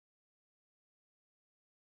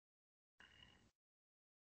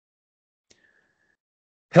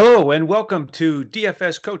Hello and welcome to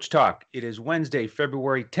DFS Coach Talk. It is Wednesday,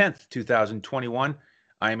 February 10th, 2021.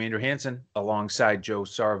 I am Andrew Hansen alongside Joe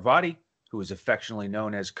Saravati, who is affectionately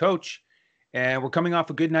known as Coach. And we're coming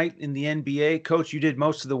off a good night in the NBA. Coach, you did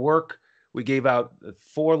most of the work. We gave out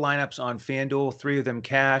 4 lineups on FanDuel, 3 of them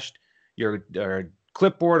cashed. Your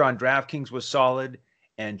clipboard on Draftkings was solid.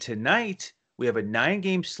 And tonight we have a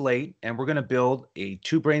 9-game slate, and we're going to build a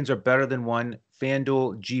 2 brains are better than 1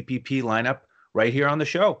 FanDuel GPP lineup right here on the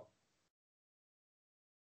show.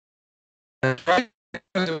 That's right. It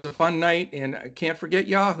was a fun night, and I can't forget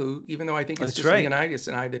Yahoo, even though I think it's That's just right. Leonidas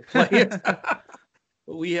and I that play it. But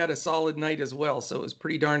we had a solid night as well, so it was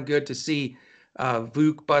pretty darn good to see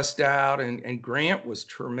Vuk bust out, and Grant was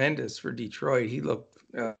tremendous for Detroit. He looked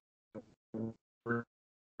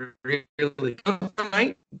really good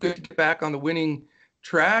tonight. Good to get back on the winning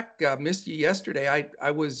track. Missed you yesterday. I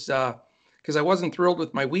was because I wasn't thrilled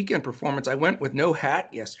with my weekend performance. I went with no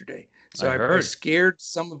hat yesterday. So I scared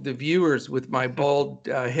some of the viewers with my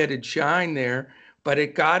bald-headed shine there, but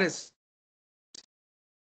it got us.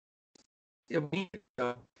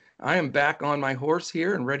 I am back on my horse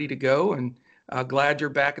here and ready to go, and glad you're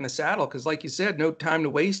back in the saddle because, like you said, no time to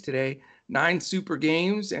waste today. 9 super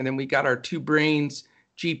games, and then we got our 2 brains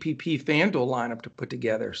GPP FanDuel lineup to put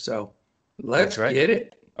together. So let's get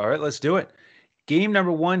it. All right, let's do it. Game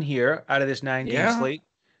number 1 here out of this 9-game slate.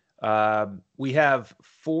 We have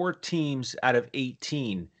 4 teams out of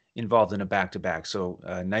 18 involved in a back-to-back. So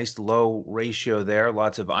a nice low ratio there.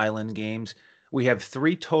 Lots of island games. We have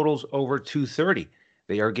 3 totals over 230.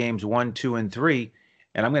 They are games 1, 2, and 3.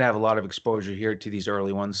 And I'm going to have a lot of exposure here to these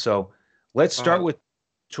early ones. So let's start with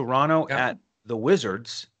Toronto at the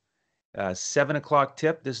Wizards. 7 o'clock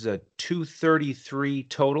tip. This is a 233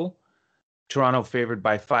 total. Toronto favored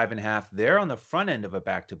by 5.5. They're on the front end of a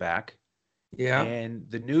back-to-back. Yeah. And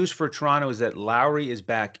the news for Toronto is that Lowry is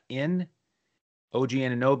back in, OG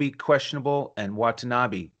Anunoby questionable, and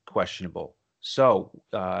Watanabe questionable. So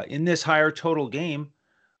in this higher total game,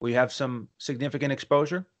 we have some significant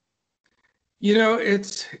exposure. You know,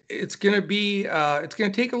 it's going to be it's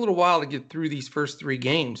going to take a little while to get through these first 3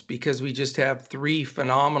 games because we just have 3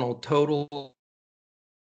 phenomenal totals,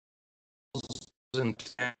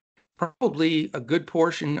 and probably a good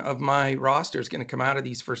portion of my roster is going to come out of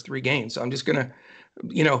these first 3 games. So I'm just going to,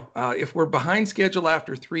 if we're behind schedule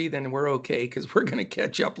after 3, then we're okay because we're going to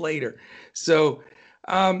catch up later. So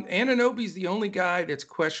Anunoby's the only guy that's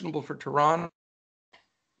questionable for Toronto,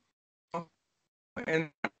 and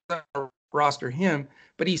roster him,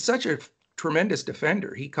 but he's such a tremendous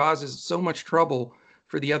defender. He causes so much trouble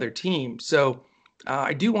for the other team. So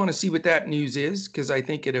I do want to see what that news is because I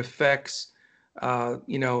think it affects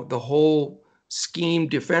the whole scheme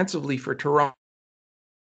defensively for Toronto,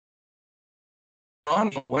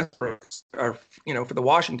 Westbrook, or for the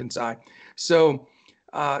Washington side. So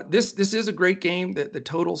this is a great game. The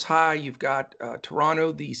total's high. You've got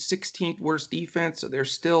Toronto, the 16th worst defense, so they're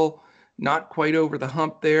still not quite over the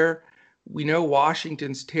hump there. We know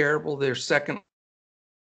Washington's terrible. They're second.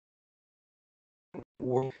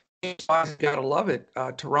 Gotta love it.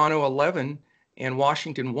 Toronto 11 and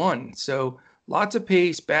Washington 1. So lots of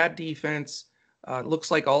pace, bad defense.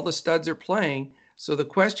 Looks like all the studs are playing. So the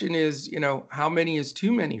question is, how many is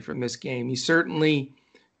too many from this game? You certainly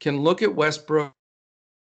can look at Westbrook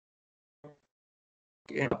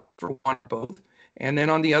for one, both. And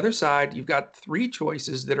then on the other side, you've got 3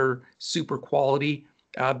 choices that are super quality,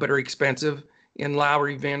 but are expensive in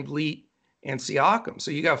Lowry, Van Vliet, and Siakam.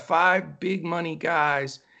 So you got 5 big money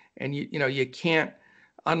guys, and you can't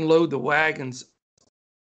unload the wagons.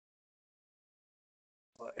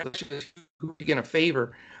 Who are you going to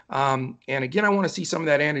favor? And again, I want to see some of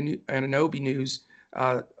that Anunoby news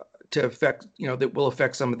to affect, that will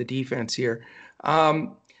affect some of the defense here.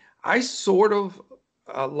 I sort of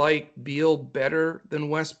like Beal better than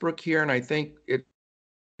Westbrook here, and I think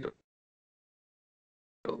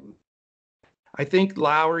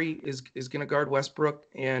Lowry is going to guard Westbrook,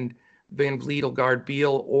 and Van Vliet will guard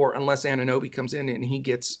Beal, or unless Anunoby comes in and he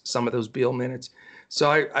gets some of those Beal minutes. So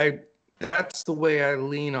I that's the way I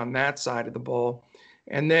lean on that side of the ball.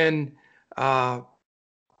 And then the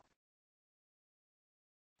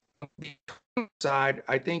side,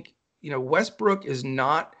 I think, Westbrook is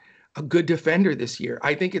not a good defender this year.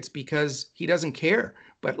 I think it's because he doesn't care.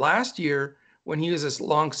 But last year, when he was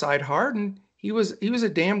alongside Harden, he was a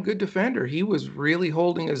damn good defender. He was really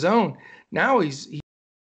holding his own. Now he's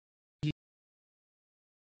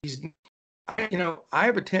I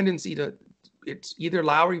have a tendency to, it's either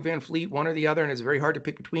Lowry, Van Vliet, one or the other, and it's very hard to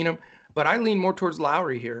pick between them. But I lean more towards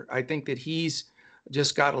Lowry here. I think that he's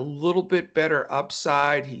just got a little bit better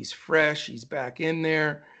upside. He's fresh. He's back in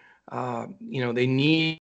there. They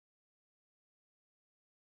need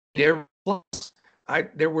their plus.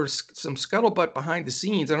 There was some scuttlebutt behind the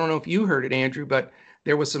scenes. I don't know if you heard it, Andrew, but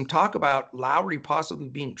there was some talk about Lowry possibly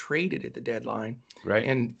being traded at the deadline, Right.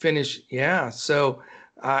 and finish. Yeah. So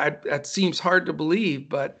that seems hard to believe,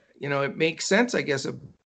 but it makes sense, I guess.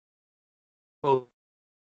 So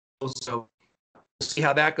we'll see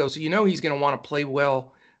how that goes. So he's going to want to play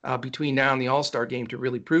well between now and the All-Star game to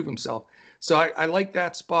really prove himself. So I like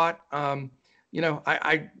that spot. I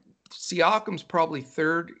Siakam's probably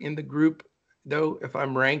third in the group, though, if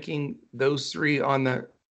I'm ranking those three on the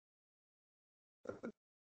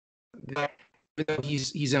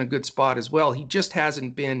he's in a good spot as well. He just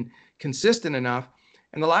hasn't been consistent enough.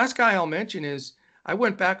 And the last guy I'll mention is I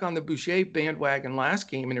went back on the Boucher bandwagon last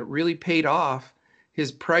game, and it really paid off.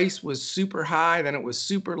 His price was super high, then it was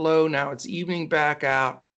super low. Now it's evening back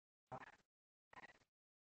out.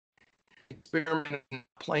 Experimenting,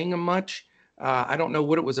 playing him much. I don't know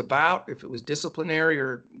what it was about, if it was disciplinary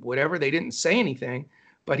or whatever. They didn't say anything,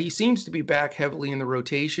 but he seems to be back heavily in the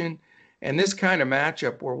rotation. And this kind of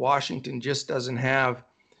matchup where Washington just doesn't have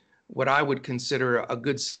what I would consider a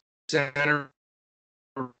good center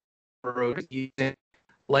rotation.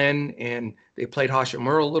 Len, and they played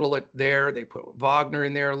Hashimura a little there. They put Wagner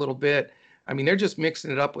in there a little bit. I mean, they're just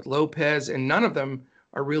mixing it up with Lopez, and none of them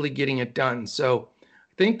are really getting it done. So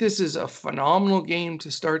I think this is a phenomenal game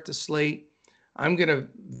to start the slate. I'm going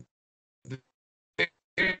to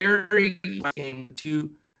very game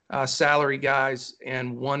two salary guys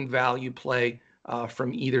and one value play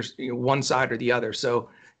from either one side or the other. So,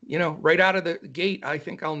 right out of the gate, I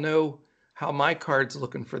think I'll know how my card's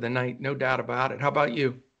looking for the night. No doubt about it. How about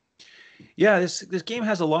you? Yeah, this game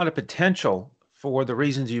has a lot of potential for the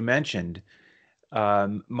reasons you mentioned.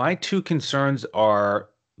 My two concerns are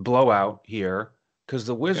blowout here because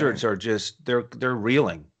the Wizards are just they're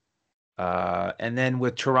reeling. And then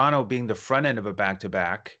with Toronto being the front end of a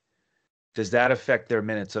back-to-back, does that affect their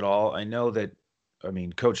minutes at all? I know that,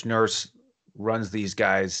 Coach Nurse runs these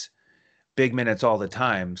guys big minutes all the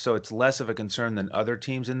time, so it's less of a concern than other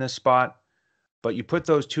teams in this spot. But you put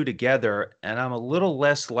those two together, and I'm a little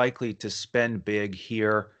less likely to spend big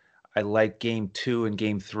here. I like game two and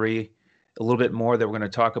game three a little bit more that we're going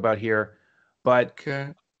to talk about here. But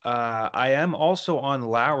I am also on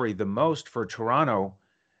Lowry the most for Toronto,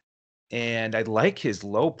 and I like his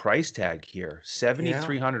low price tag here,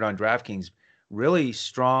 7,300 on DraftKings. Really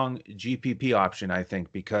strong GPP option, I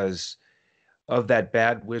think, because of that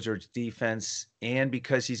bad Wizards defense and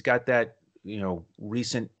because he's got that,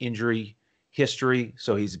 recent injury history.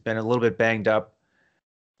 So he's been a little bit banged up.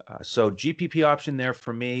 So GPP option there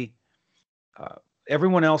for me.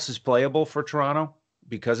 Everyone else is playable for Toronto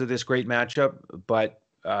because of this great matchup, but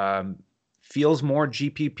feels more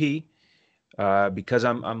GPP because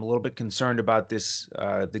I'm a little bit concerned about this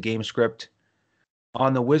the game script.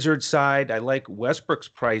 On the Wizards side, I like Westbrook's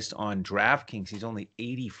price on DraftKings. He's only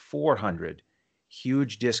 8,400.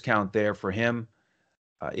 Huge discount there for him.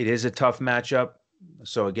 It is a tough matchup.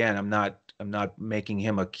 So again, I'm not making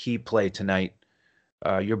him a key play tonight.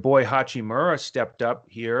 Your boy Hachimura stepped up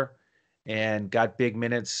here and got big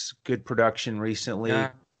minutes, good production recently.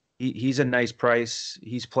 Yeah. He's a nice price.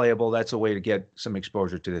 He's playable. That's a way to get some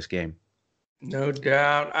exposure to this game. No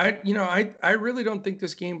doubt. I really don't think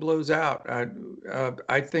this game blows out.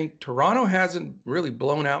 I think Toronto hasn't really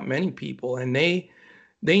blown out many people, and they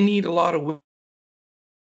need a lot of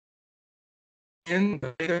win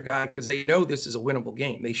because they know this is a winnable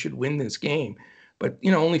game. They should win this game, but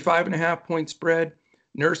only 5.5 point spread.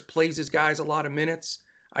 Nurse plays his guys a lot of minutes.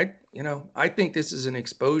 I think this is an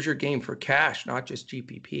exposure game for cash, not just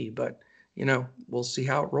GPP. But we'll see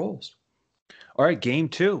how it rolls. All right, game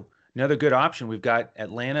two. Another good option. We've got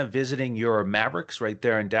Atlanta visiting your Mavericks right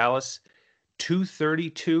there in Dallas.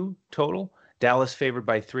 232 total. Dallas favored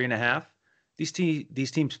by 3.5.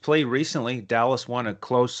 These teams played recently. Dallas won a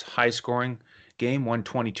close, high-scoring game,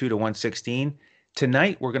 122 to 116.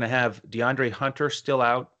 Tonight, we're going to have DeAndre Hunter still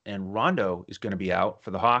out, and Rondo is going to be out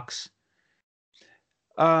for the Hawks.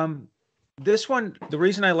 This one, the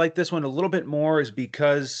reason I like this one a little bit more is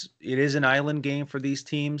because it is an island game for these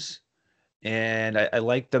teams. And I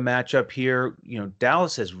like the matchup here.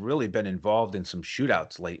 Dallas has really been involved in some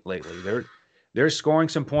shootouts lately. They're scoring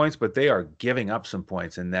some points, but they are giving up some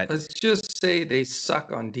points. And that let's just say they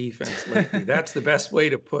suck on defense lately. That's the best way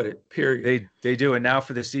to put it. Period. They do. And now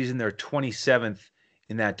for the season, they're 27th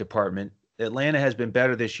in that department. Atlanta has been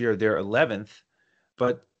better this year. They're 11th,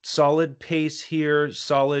 but solid pace here,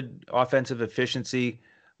 solid offensive efficiency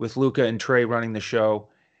with Luka and Trey running the show.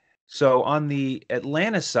 So on the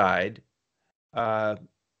Atlanta side, uh,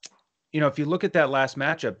 if you look at that last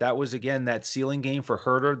matchup, that was again that ceiling game for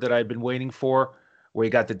Herter that I'd been waiting for, where he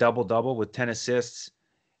got the double-double with 10 assists,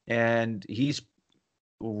 and he's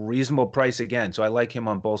reasonable price again. So I like him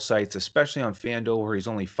on both sites, especially on FanDuel where he's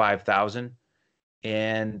only 5,000.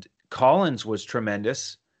 And Collins was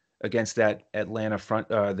tremendous against that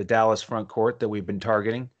the Dallas front court that we've been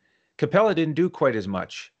targeting. Capella didn't do quite as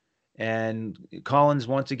much, and Collins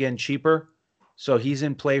once again cheaper, so he's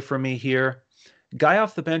in play for me here. Guy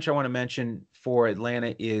off the bench I want to mention for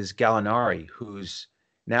Atlanta is Gallinari, who's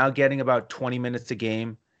now getting about 20 minutes a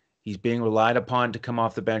game. He's being relied upon to come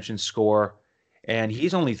off the bench and score, and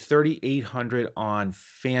he's only 3,800 on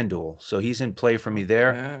FanDuel, so he's in play for me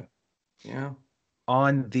there. Yeah.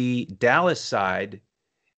 On the Dallas side,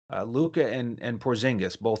 Luka and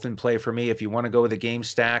Porzingis both in play for me. If you want to go with a game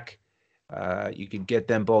stack, you can get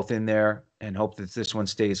them both in there and hope that this one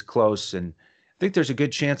stays close. And I think there's a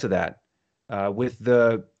good chance of that. With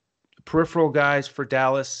the peripheral guys for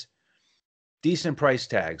Dallas, decent price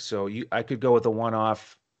tag. So I could go with a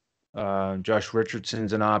one-off. Josh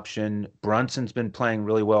Richardson's an option. Brunson's been playing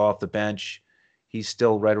really well off the bench. He's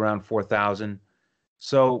still right around 4,000.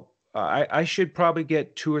 So I should probably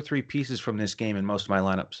get 2 or 3 pieces from this game in most of my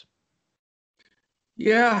lineups.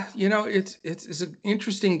 Yeah, it's an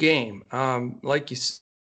interesting game. Like you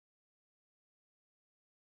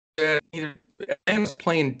said, Atlanta's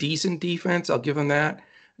playing decent defense. I'll give them that.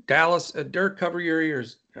 Dallas, Dirk, cover your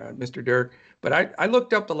ears, Mr. Dirk. But I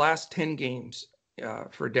looked up the last 10 games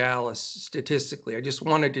for Dallas statistically. I just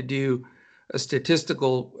wanted to do a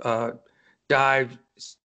statistical dive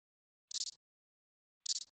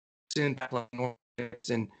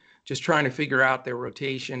and just trying to figure out their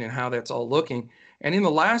rotation and how that's all looking. And in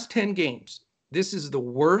the last 10 games, this is the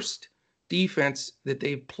worst defense that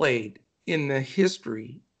they've played in the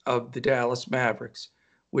history of the Dallas Mavericks,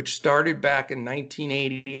 which started back in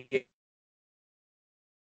 1980.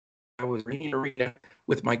 I was reading arena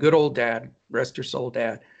with my good old dad, rest your soul,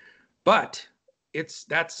 Dad. But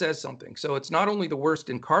that says something. So it's not only the worst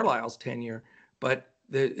in Carlisle's tenure, but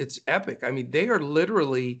it's epic. I mean, they are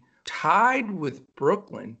literally tied with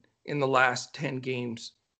Brooklyn in the last 10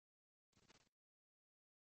 games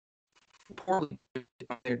poorly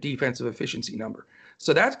on their defensive efficiency number.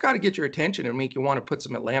 So that's got to get your attention and make you want to put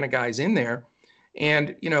some Atlanta guys in there.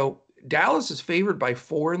 And, Dallas is favored by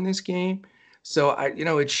 4 in this game. So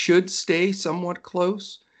it should stay somewhat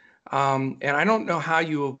close. And I don't know how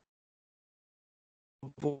you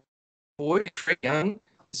avoid Trae Young,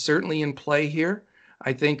 certainly in play here.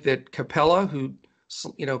 I think that Capella, who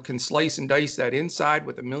can slice and dice that inside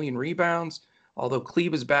with 1 million rebounds, although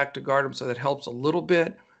Cleve is back to guard him, so that helps a little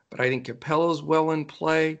bit. But I think Capella's well in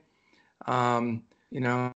play.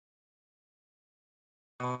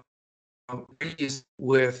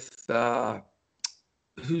 With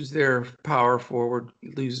who's their power forward?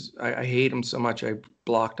 I hate him so much I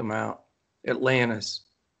blocked him out. Atlanta's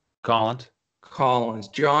Collins.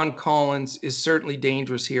 John Collins is certainly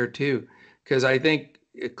dangerous here too, because I think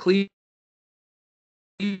Cleve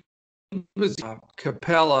was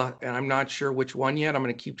Capella, and I'm not sure which one yet. I'm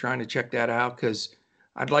going to keep trying to check that out because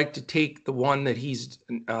I'd like to take the one that he's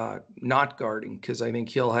not guarding, because I think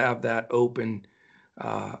he'll have that open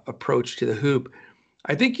approach to the hoop.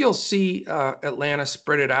 I think you'll see Atlanta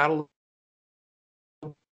spread it out a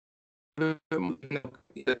little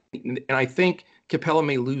bit, and I think Capella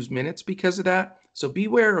may lose minutes because of that. So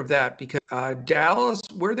beware of that, because Dallas,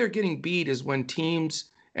 where they're getting beat is when teams,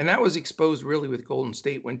 and that was exposed really with Golden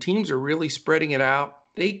State, when teams are really spreading it out,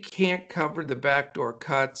 they can't cover the backdoor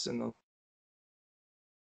cuts and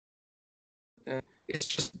it's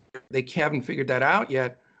just they haven't figured that out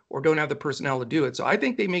yet, or don't have the personnel to do it. So I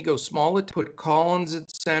think they may go smaller, to put Collins at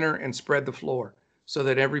center and spread the floor so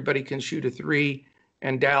that everybody can shoot a 3,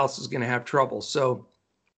 and Dallas is going to have trouble. So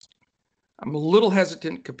I'm a little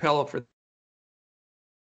hesitant Capella for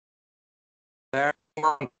that.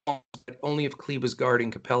 Only if Cleve is guarding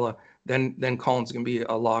Capella, then Collins is going to be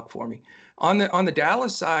a lock for me. On the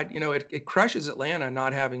Dallas side, it crushes Atlanta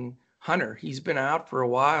not having Hunter. He's been out for a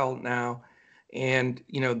while now. And,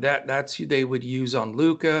 that's who they would use on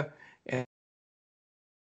Luka, and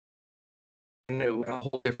a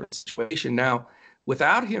whole different situation. Now,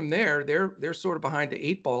 without him there, they're sort of behind the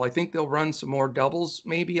 8 ball. I think they'll run some more doubles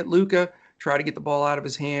maybe at Luka, try to get the ball out of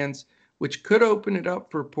his hands, which could open it up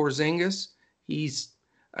for Porzingis. He's,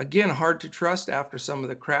 again, hard to trust after some of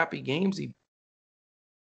the crappy games he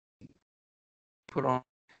put on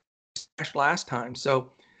last time.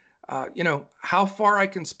 So, how far I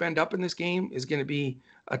can spend up in this game is going to be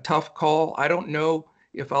a tough call. I don't know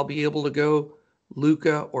if I'll be able to go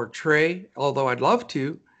Luka or Trey, although I'd love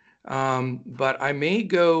to. But I may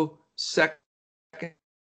go secondary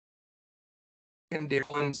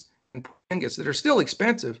ones and Porzingis that are still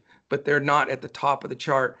expensive, but they're not at the top of the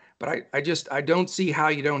chart. But I don't see how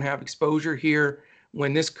you don't have exposure here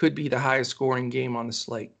when this could be the highest scoring game on the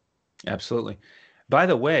slate. Absolutely. By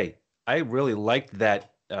the way, I really liked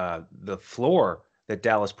that the floor that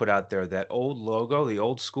Dallas put out there, that old logo, the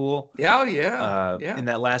old school Yeah, yeah. in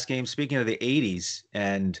that last game. Speaking of the 80s,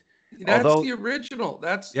 and That's although, the original.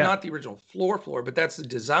 That's yeah, not the original floor, but that's the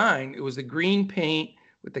design. It was the green paint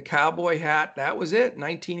with the cowboy hat. That was it,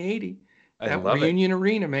 1980. I That love it. Reunion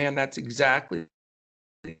Arena, man, that's exactly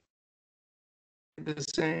the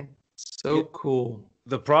same. Yeah, So cool.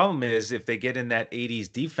 the problem is if they get in that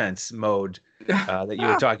 80s defense mode that you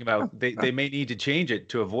were talking about, they may need to change it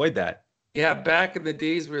to avoid that. Yeah, back in the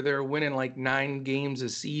days where they were winning like 9 games a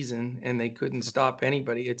season and they couldn't stop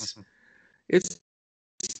anybody. It's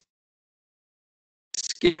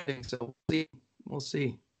scary. So we'll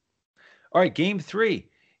see. All right, game three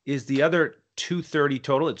is the other 230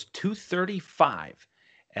 total. It's 235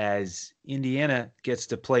 as Indiana gets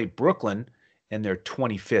to play Brooklyn and their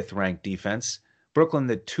 25th ranked defense. Brooklyn,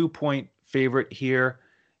 the 2-point favorite here.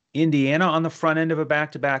 Indiana on the front end of a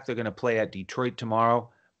back to back. They're going to play at Detroit tomorrow.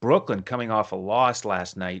 Brooklyn coming off a loss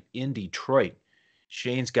last night in Detroit.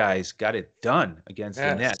 Shane's guys got it done against the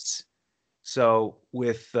Yes. Nets. So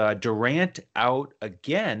with Durant out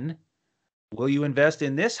again, will you invest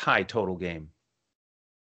in this high total game?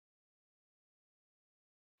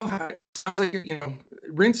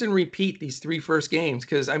 Rinse and repeat these three first games,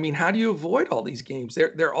 because I mean, how do you avoid all these games?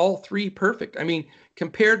 They're all three perfect. I mean,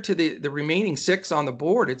 compared to the remaining six on the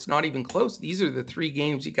board, it's not even close. These are the three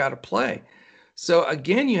games you got to play. So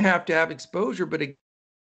again, you have to have exposure, but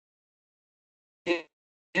in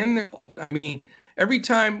there, I mean, every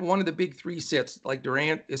time one of the big three sits, like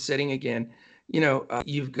Durant is sitting again,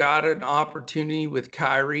 you've got an opportunity with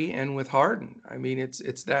Kyrie and with Harden. I mean,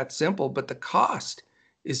 it's that simple, but the cost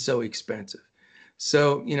is so expensive.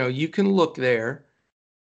 So, you can look there.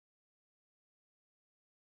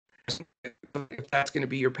 If that's going to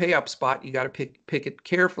be your pay up spot, you got to pick it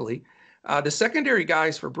carefully. The secondary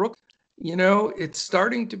guys for Brooklyn, it's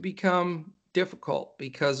starting to become difficult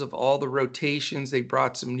because of all the rotations. They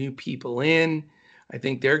brought some new people in. I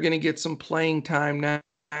think they're going to get some playing time now.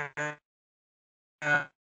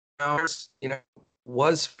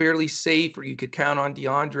 Was fairly safe, or you could count on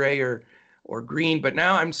DeAndre or Green. But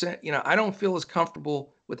now I'm saying, I don't feel as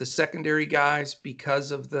comfortable with the secondary guys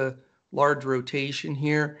because of the large rotation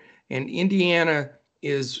here. And Indiana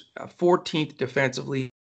is 14th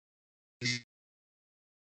defensively.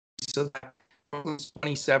 So that's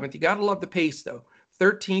 27th. You got to love the pace, though.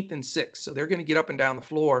 13th and 6th. So they're going to get up and down the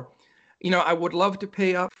floor. I would love to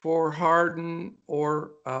pay up for Harden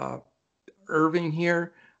or Irving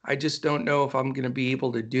here. I just don't know if I'm going to be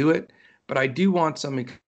able to do it. But I do want some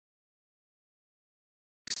exposed.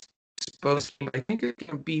 I think it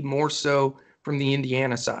can be more so from the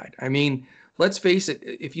Indiana side. I mean, let's face it,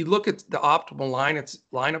 if you look at the optimal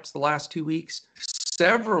lineups the last 2 weeks,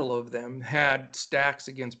 several of them had stacks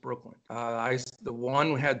against Brooklyn. The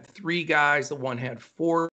one had 3 guys, the one had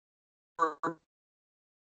 4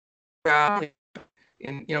 guys.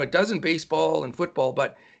 And it does in baseball and football,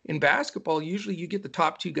 but in basketball, usually you get the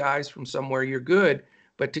top 2 guys from somewhere, you're good.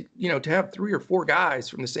 But to have 3 or 4 guys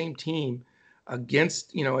from the same team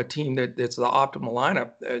against a team that's the optimal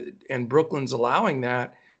lineup, and Brooklyn's allowing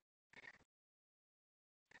that.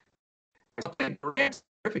 Durant's a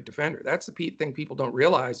terrific defender. That's the thing people don't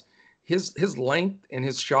realize. His length and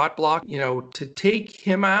his shot block, to take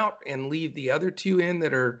him out and leave the other 2 in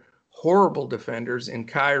that are horrible defenders, in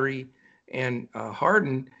Kyrie and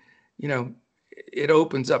Harden, it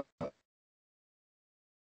opens up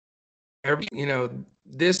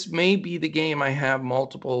this may be the game I have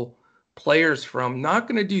multiple players from. Not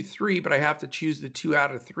going to do 3, but I have to choose the 2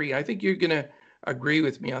 out of 3. I think you're going to agree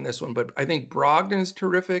with me on this one, but I think Brogdon is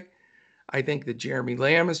terrific. I think that Jeremy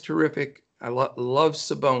Lamb is terrific. I love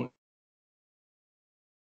Sabonis.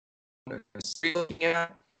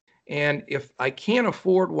 And if I can't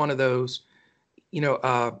afford one of those,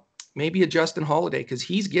 maybe a Justin Holiday, because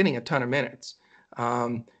he's getting a ton of minutes.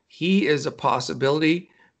 He is a possibility.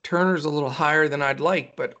 Turner's a little higher than I'd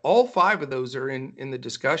like, but all 5 of those are in the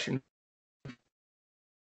discussion.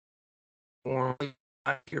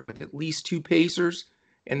 At least 2 Pacers,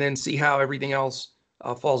 and then see how everything else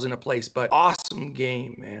falls into place. But awesome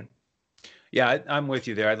game, man. Yeah, I'm with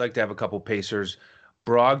you there. I'd like to have a couple Pacers.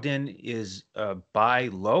 Brogdon is a buy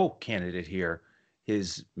low candidate here.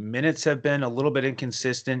 His minutes have been a little bit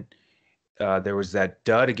inconsistent. There was that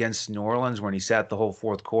dud against New Orleans when he sat the whole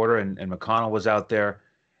fourth quarter, and McConnell was out there,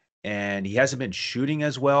 and he hasn't been shooting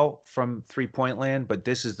as well from 3-point land, but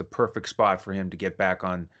this is the perfect spot for him to get back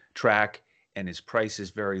on track, and his price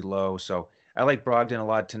is very low. So I like Brogdon a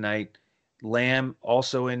lot tonight. Lamb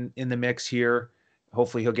also in the mix here.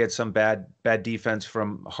 Hopefully he'll get some bad defense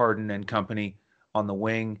from Harden and company on the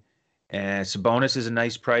wing. And Sabonis is a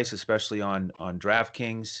nice price, especially on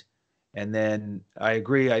DraftKings. And then I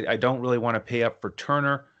agree, I don't really want to pay up for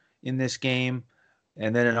Turner in this game.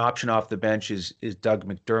 And then an option off the bench is Doug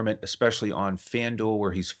McDermott, especially on FanDuel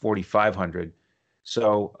where he's 4,500.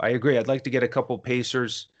 So I agree. I'd like to get a couple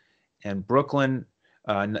Pacers and Brooklyn.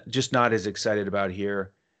 Just not as excited about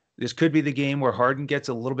here. This could be the game where Harden gets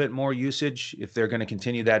a little bit more usage if they're going to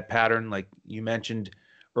continue that pattern, like you mentioned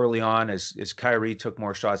early on, as Kyrie took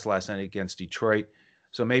more shots last night against Detroit.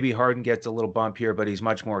 So maybe Harden gets a little bump here, but he's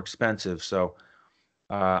much more expensive. So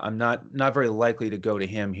I'm not very likely to go to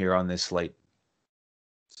him here on this slate.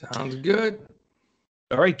 Sounds good.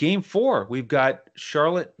 All right, game 4. We've got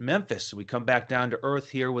Charlotte, Memphis. We come back down to earth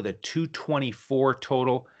here with a 224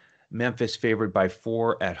 total. Memphis favored by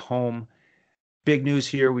 4 at home. Big news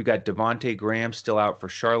here. We've got Devontae Graham still out for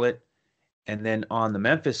Charlotte. And then on the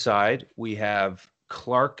Memphis side, we have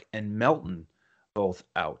Clark and Melton both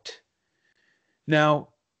out. Now,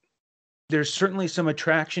 there's certainly some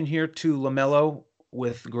attraction here to LaMelo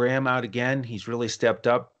with Graham out again. He's really stepped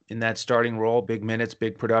up in that starting role. Big minutes,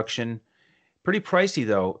 big production. Pretty pricey,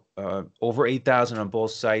 though. Over 8,000 on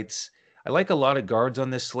both sites. I like a lot of guards on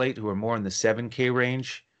this slate who are more in the 7K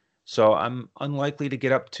range. So I'm unlikely to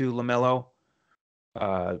get up to LaMelo.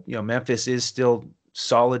 Memphis is still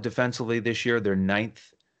solid defensively this year. They're 9th.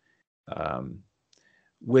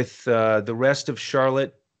 With the rest of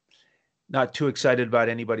Charlotte, not too excited about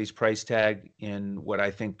anybody's price tag in what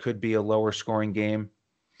I think could be a lower scoring game.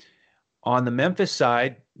 On the Memphis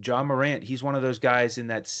side, John Morant, he's one of those guys in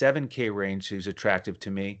that 7K range who's attractive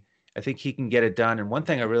to me. I think he can get it done. And one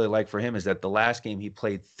thing I really like for him is that the last game he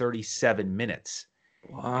played 37 minutes.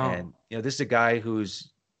 Wow. And, this is a guy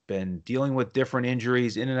who's been dealing with different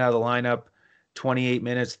injuries in and out of the lineup, 28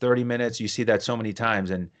 minutes, 30 minutes. You see that so many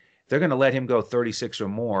times. And if they're going to let him go 36 or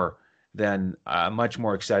more, then I'm much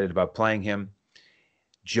more excited about playing him.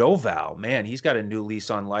 Joe Val, man, he's got a new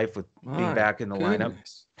lease on life with being back in the lineup.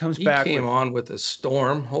 He came on with a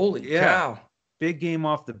storm. Holy cow. Big game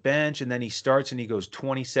off the bench, and then he starts and he goes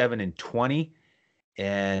 27 and 20.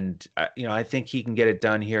 And, I think he can get it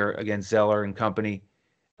done here against Zeller and company.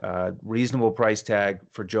 Reasonable price tag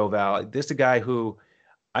for Joe Val. This is a guy who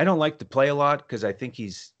I don't like to play a lot because I think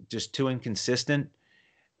he's just too inconsistent.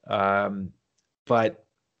 But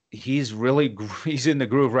he's in the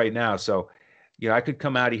groove right now. So, I could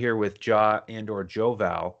come out of here with Ja and or Joe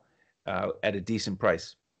Val at a decent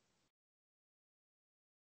price.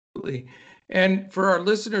 And for our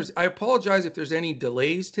listeners, I apologize if there's any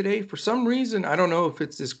delays today. For some reason, I don't know if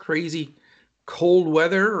it's this crazy cold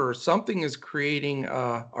weather or something is creating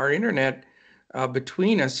our internet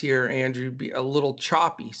between us here, Andrew, be a little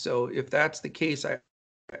choppy. So if that's the case, I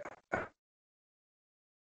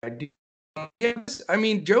do. Yes, I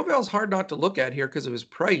mean, Joe Val's hard not to look at here because of his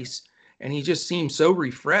price, and he just seems so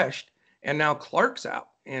refreshed. And now Clark's out,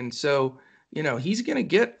 and so he's going to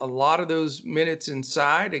get a lot of those minutes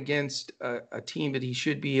inside against a team that he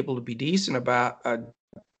should be able to be decent about.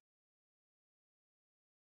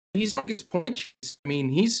 He's points. I mean,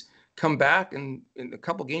 he's come back, and in a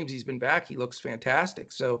couple games he's been back, he looks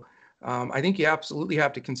fantastic. So I think you absolutely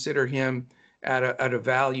have to consider him at a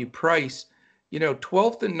value price.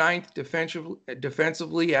 12th and 9th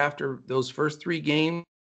defensively after those first 3 games.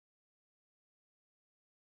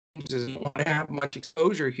 Doesn't want to have much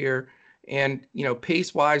exposure here. And,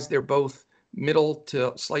 pace-wise, they're both middle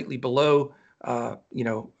to slightly below,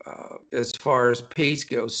 as far as pace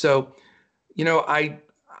goes. So,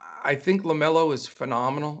 I think LaMelo is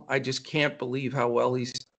phenomenal. I just can't believe how well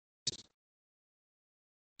he's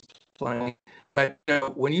playing. But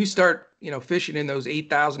when you start, fishing in those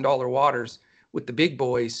 $8,000 waters with the big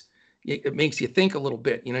boys, it makes you think a little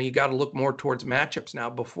bit. You got to look more towards matchups now.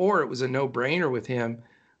 Before, it was a no-brainer with him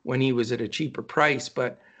when he was at a cheaper price.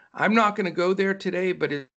 But I'm not going to go there today,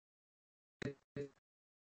 but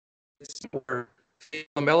it's more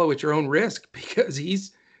LaMelo at your own risk because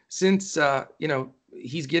he's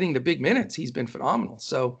getting the big minutes. He's been phenomenal.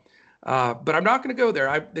 So, but I'm not going to go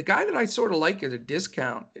there. The guy that I sort of like at a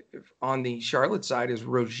discount on the Charlotte side is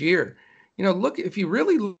Rozier. Look, if you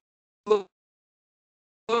really look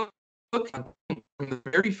from the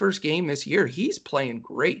very first game this year, he's playing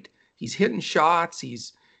great. He's hitting shots.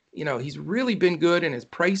 He's really been good, and his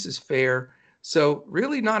price is fair. So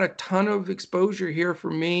really not a ton of exposure here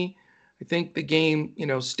for me. I think the game,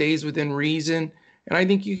 stays within reason. And I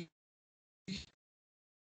think you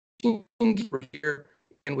can get here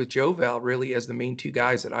and with Joe Val really as the main two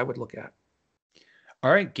guys that I would look at.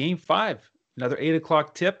 All right, game 5, another 8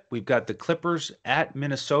 o'clock tip. We've got the Clippers at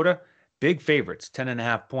Minnesota. Big favorites,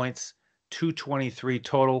 10.5 points, 223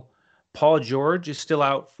 total. Paul George is still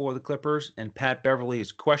out for the Clippers, and Pat Beverly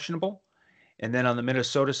is questionable. And then on the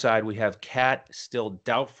Minnesota side, we have Cat still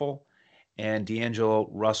doubtful and D'Angelo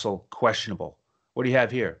Russell questionable. What do you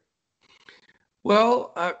have here?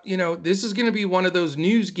 Well, this is going to be one of those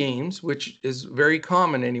news games, which is very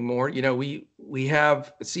common anymore. We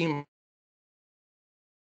have seen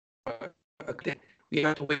we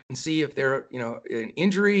have to wait and see if they're, an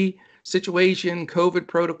injury situation, COVID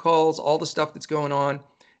protocols, all the stuff that's going on.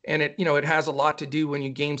 And it has a lot to do when you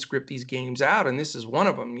game script these games out. And this is one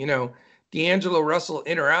of them. D'Angelo Russell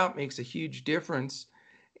in or out makes a huge difference.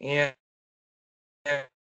 And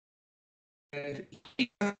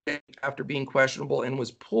after being questionable and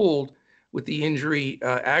was pulled with the injury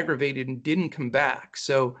aggravated and didn't come back.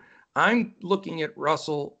 So I'm looking at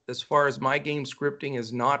Russell as far as my game scripting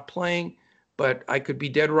is not playing, but I could be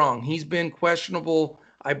dead wrong. He's been questionable,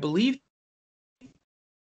 I believe,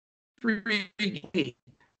 3 games.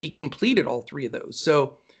 He completed all 3 of those.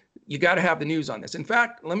 So you got to have the news on this. In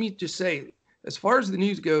fact, let me just say, as far as the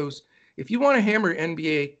news goes, if you want to hammer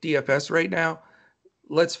NBA DFS right now,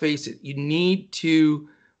 let's face it, you need to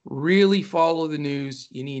really follow the news.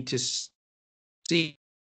 You need to see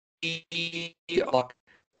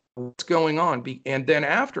what's going on. And then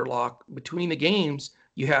after lock, between the games,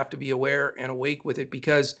 you have to be aware and awake with it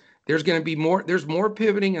because there's more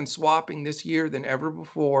pivoting and swapping this year than ever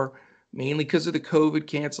before, mainly because of the COVID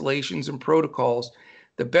cancellations and protocols.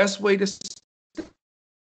 The best way to stay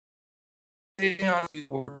on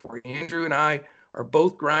for Andrew and I are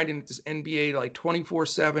both grinding at this NBA like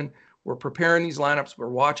 24/7. We're preparing these lineups. We're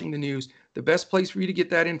watching the news. The best place for you to get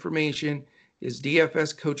that information is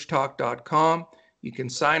dfscoachtalk.com. You can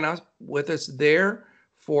sign up with us there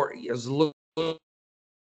for as little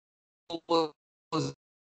as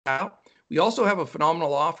out. We also have a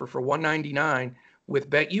phenomenal offer for $199 with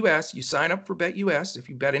BetUS. You sign up for BetUS if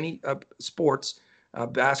you bet any sports,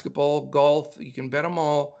 basketball, golf. You can bet them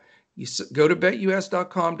all. You go to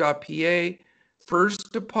betus.com.pa.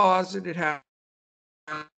 First deposit, it has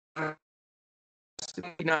to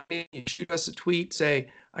be you shoot us a tweet,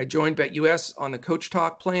 say, I joined BetUS on the Coach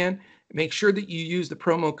Talk plan. Make sure that you use the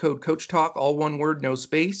promo code Coach Talk, all one word, no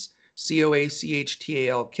space,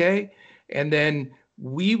 COACHTALK. And then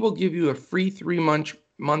we will give you a free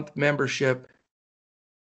 3-month membership,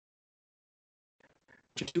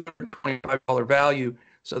 $225 value.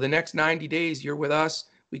 So the next 90 days, you're with us.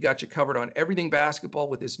 We got you covered on everything basketball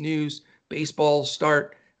with this news. Baseball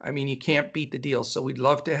start. I mean, you can't beat the deal. So we'd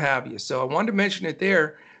love to have you. So I wanted to mention it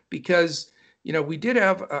there because, we did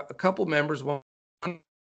have a couple members. One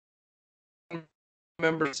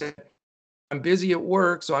member said, I'm busy at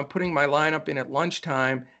work, so I'm putting my lineup in at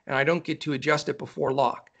lunchtime, and I don't get to adjust it before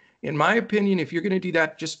lock. In my opinion, if you're going to do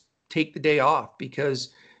that, just take the day off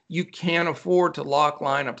because you can't afford to lock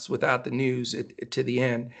lineups without the news to the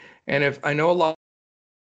end. And if I know a lot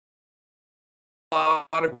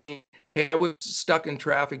of, hey, I was stuck in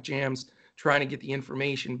traffic jams trying to get the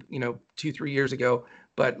information, 2-3 years ago,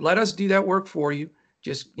 but let us do that work for you.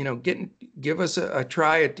 Just, give us a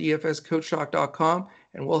try at dfscoachtalk.com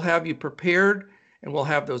and we'll have you prepared and we'll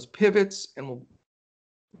have those pivots and we'll.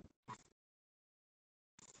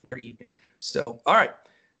 So, all right,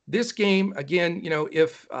 this game again,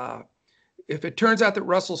 if it turns out that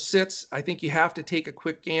Russell sits, I think you have to take a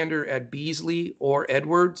quick gander at Beasley or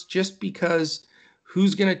Edwards just because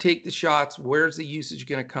who's going to take the shots? Where's the usage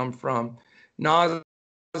going to come from? Nas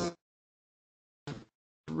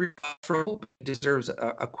deserves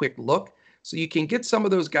a quick look. So you can get some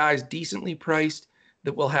of those guys decently priced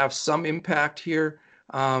that will have some impact here.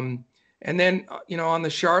 And then, on the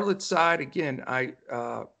Charlotte side, again, I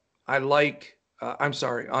like, on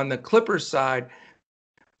the Clippers side,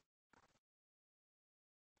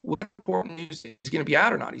 what important news is going to be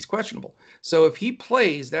out or not? He's questionable. So if he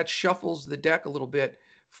plays, that shuffles the deck a little bit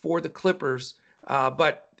for the Clippers.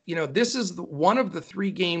 But, this is one of the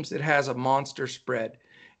 3 games that has a monster spread.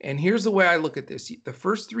 And here's the way I look at this. The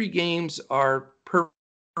first 3 games are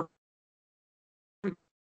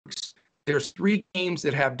there's 3 games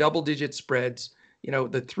that have double-digit spreads.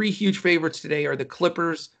 The 3 huge favorites today are the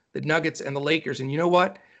Clippers, the Nuggets, and the Lakers. And you know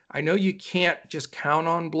what? I know you can't just count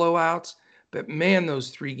on blowouts, but man, those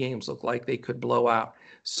 3 games look like they could blow out.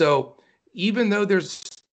 So even though there's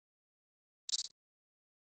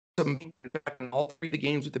some in all three of the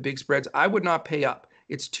games with the big spreads. I would not pay up.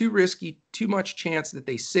 It's too risky, too much chance that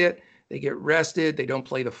they sit, they get rested, they don't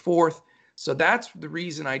play the fourth. So that's the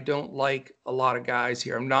reason I don't like a lot of guys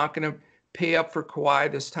here. I'm not going to pay up for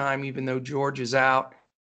Kawhi this time, even though George is out.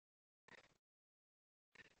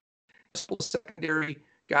 Secondary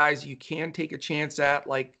guys you can take a chance at,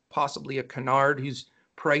 like possibly a Kennard who's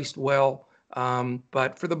priced well.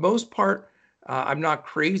 But for the most part, I'm not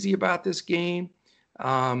crazy about this game.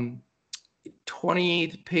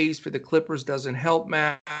 28th pace for the Clippers doesn't help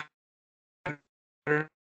matter.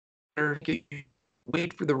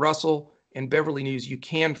 Wait for the Russell and Beverly news. You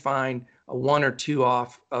can find a 1 or 2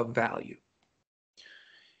 off of value.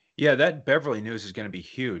 Yeah, that Beverly news is going to be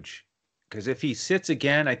huge because if he sits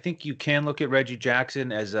again, I think you can look at Reggie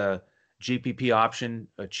Jackson as a GPP option,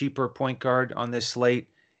 a cheaper point guard on this slate.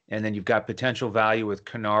 And then you've got potential value with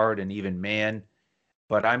Kennard and even Mann.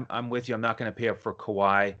 But I'm with you. I'm not going to pay up for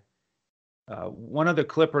Kawhi. One other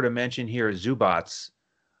Clipper to mention here is Zubats,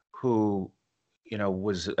 who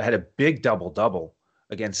had a big double-double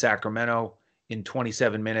against Sacramento in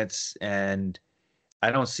 27 minutes, and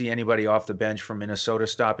I don't see anybody off the bench from Minnesota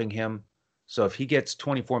stopping him. So if he gets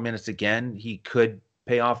 24 minutes again, he could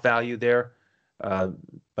pay off value there,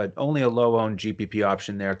 but only a low-owned GPP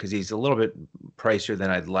option there because he's a little bit pricier than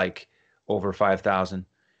I'd like, over 5,000.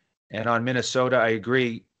 And on Minnesota, I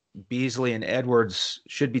agree. Beasley and Edwards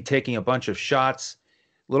should be taking a bunch of shots.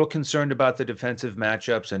 A little concerned about the defensive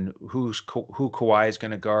matchups and who Kawhi is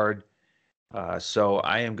going to guard. So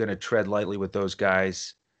I am going to tread lightly with those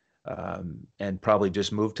guys and probably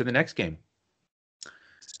just move to the next game.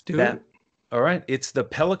 Let's do it. All right. It's the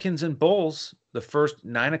Pelicans and Bulls, the first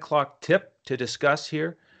 9 o'clock tip to discuss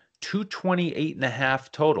here.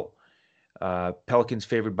 228.5 total. Pelicans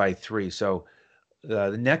favored by 3. So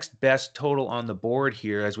the next best total on the board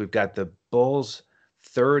here, as we've got the Bulls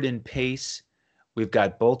third in pace. We've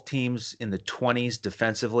got both teams in the 20s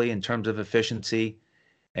defensively in terms of efficiency.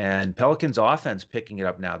 And Pelicans offense picking it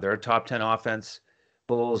up now. They're a top 10 offense.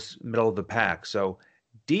 Bulls middle of the pack. So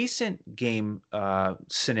decent game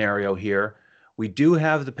scenario here. We do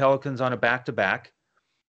have the Pelicans on a back-to-back.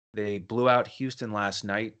 They blew out Houston last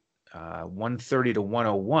night, 130 to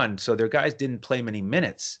 101. So their guys didn't play many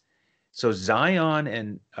minutes. So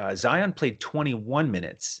Zion played 21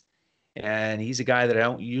 minutes, and he's a guy that I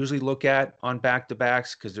don't usually look at on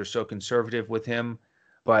back-to-backs because they're so conservative with him.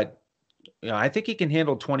 But I think he can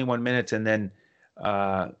handle 21 minutes, and then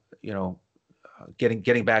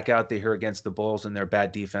getting back out there here against the Bulls and their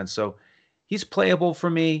bad defense. So he's playable for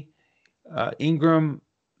me. Ingram,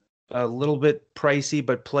 a little bit pricey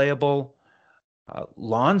but playable.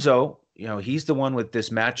 Lonzo, he's the one with this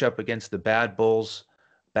matchup against the bad Bulls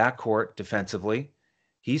backcourt defensively.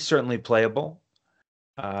 He's certainly playable.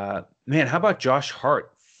 Man, how about Josh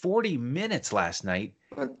Hart? 40 minutes last night.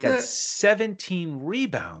 Got 17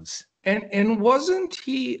 rebounds. And wasn't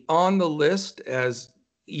he on the list as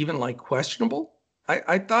even like questionable?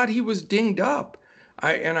 I thought he was dinged up.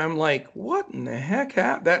 I'm like, what in the heck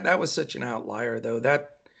happened? That was such an outlier, though.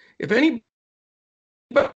 That if anybody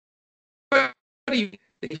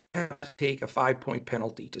they have to take a 5-point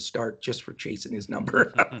penalty to start just for chasing his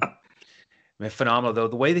number. Phenomenal, though.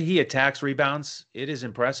 The way that he attacks rebounds, it is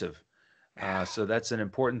impressive. So that's an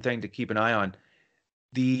important thing to keep an eye on.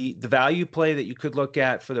 The value play that you could look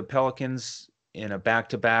at for the Pelicans in a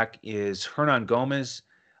back-to-back is Hernan Gomez.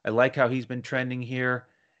 I like how he's been trending here.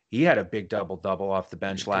 He had a big double-double off the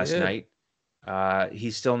bench last night.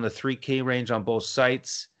 He's still in the 3K range on both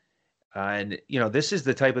sites. And, this is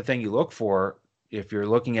the type of thing you look for if you're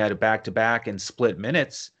looking at a back-to-back and split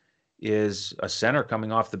minutes, is a center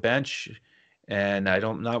coming off the bench. And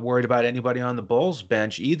I'm not worried about anybody on the Bulls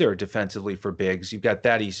bench either defensively for bigs. You've got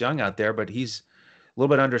Thaddeus Young out there, but he's a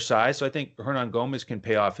little bit undersized. So I think Hernan Gomez can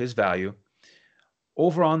pay off his value.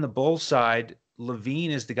 Over on the Bulls side,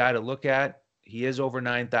 Levine is the guy to look at. He is over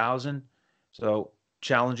 9,000. So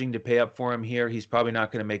challenging to pay up for him here. He's probably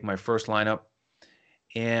not going to make my first lineup.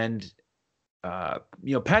 And,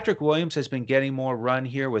 Patrick Williams has been getting more run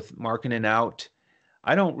here with Markkanen out.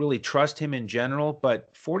 I don't really trust him in general,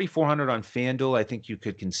 but 4,400 on FanDuel, I think you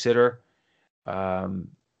could consider. But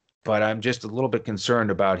I'm just a little bit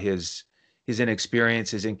concerned about his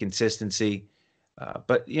inexperience, his inconsistency.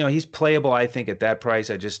 But he's playable, I think, at that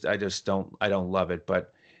price. I just don't love it.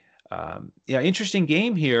 But interesting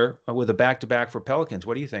game here with a back-to-back for Pelicans.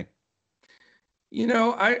 What do you think?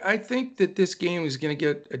 I think that this game is going to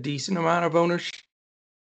get a decent amount of ownership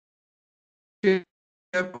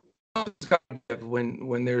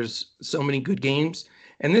when there's so many good games.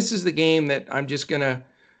 And this is the game that I'm just going to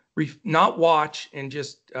not watch and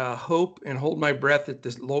just hope and hold my breath that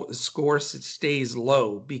the score stays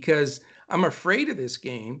low, because I'm afraid of this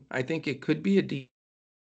game. I think it could be a decent.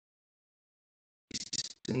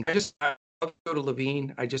 I'll go to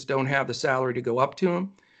Levine. I just don't have the salary to go up to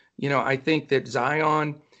him. I think that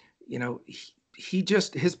Zion,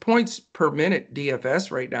 his points per minute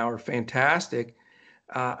DFS right now are fantastic.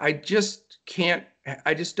 I just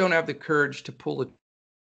don't have the courage to pull the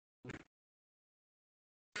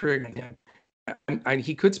trigger.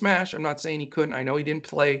 He could smash. I'm not saying he couldn't. I know he didn't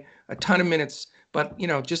play a ton of minutes, but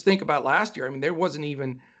just think about last year. I mean, there wasn't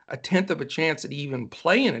even a tenth of a chance that he even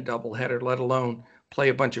play in a doubleheader, let alone play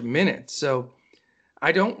a bunch of minutes. So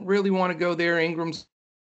I don't really want to go there. Ingram's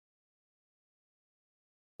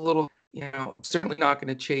a little, certainly not going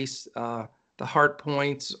to chase the heart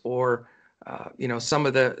points or some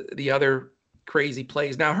of the other crazy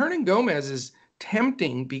plays. Now Hernan Gomez is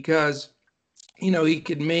tempting because he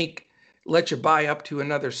could let you buy up to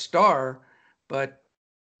another star, but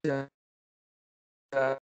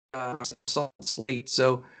slate.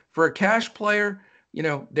 So for a cash player,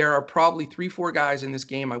 there are probably 3-4 guys in this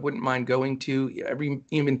game I wouldn't mind going to.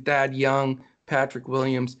 Even Thad Young, Patrick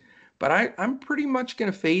Williams, but I'm pretty much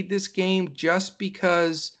going to fade this game just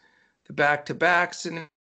because the back-to-backs and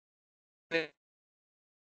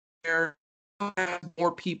there are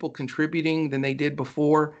more people contributing than they did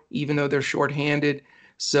before, even though they're shorthanded.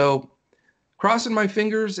 So crossing my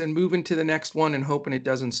fingers and moving to the next one and hoping it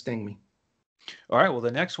doesn't sting me. All right. Well,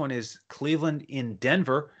 the next one is Cleveland in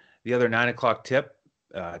Denver. The other 9 o'clock tip,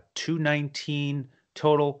 219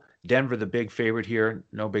 total. Denver, the big favorite here.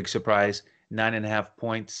 No big surprise. 9.5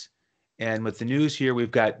 points. And with the news here,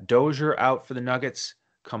 we've got Dozier out for the Nuggets,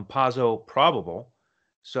 Campazzo probable.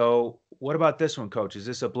 So what about this one, Coach? Is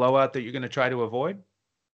this a blowout that you're going to try to avoid?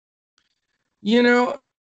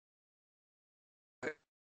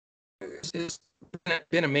 It's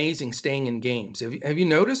been amazing staying in games. Have you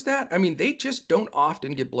noticed that? I mean, they just don't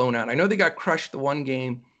often get blown out. I know they got crushed the one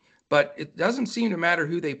game, but it doesn't seem to matter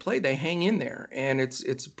who they play. They hang in there, and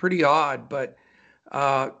it's pretty odd. But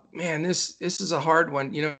man, this is a hard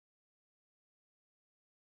one.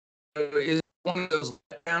 Is one of those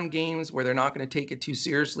letdown games where they're not going to take it too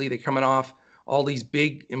seriously. They're coming off all these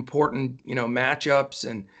big important matchups,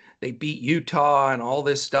 and they beat Utah and all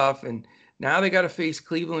this stuff, and now they got to face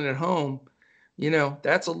Cleveland at home.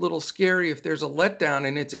 That's a little scary if there's a letdown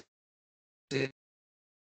and it's an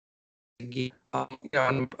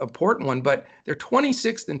important one, but they're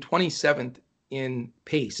 26th and 27th in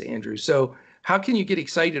pace, Andrew. So how can you get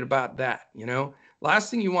excited about that? Last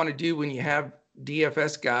thing you want to do when you have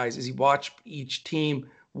DFS guys is you watch each team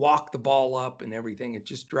walk the ball up and everything. It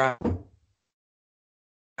just drives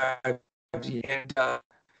you. And,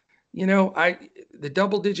 the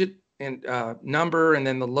double digit and number and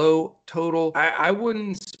then the low total, I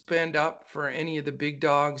wouldn't spend up for any of the big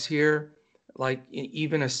dogs here, like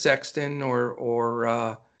even a Sexton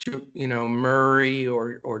or Murray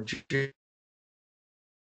or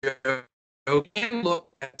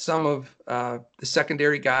look at some of the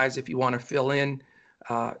secondary guys if you want to fill in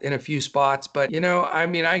a few spots. But,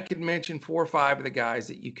 I could mention 4 or 5 of the guys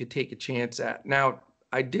that you could take a chance at. Now,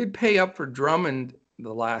 I did pay up for Drummond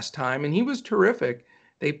the last time, and he was terrific.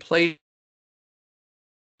 They played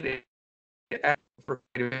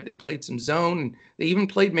some zone, and they even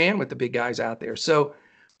played man with the big guys out there. So,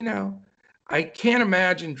 I can't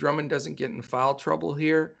imagine Drummond doesn't get in foul trouble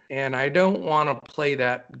here, and I don't want to play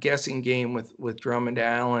that guessing game with Drummond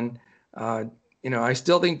Allen. I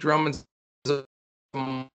still think Drummond's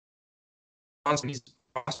on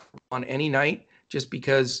any night just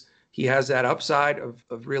because he has that upside of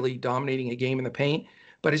really dominating a game in the paint.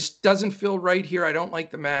 But it doesn't feel right here. I don't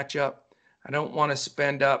like the matchup. I don't want to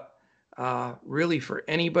spend up really for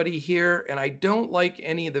anybody here, and I don't like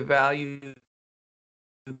any of the value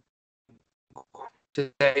to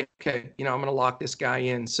say, okay, I'm going to lock this guy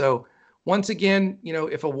in. So once again,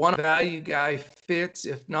 if a one value guy fits,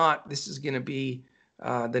 if not, this is going to be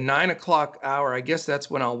the 9 o'clock hour. I guess that's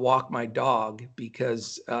when I'll walk my dog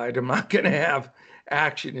because I'm not going to have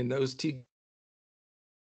action in those 2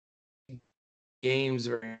 games.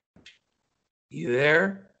 You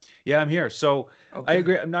there? Yeah, I'm here. So okay. I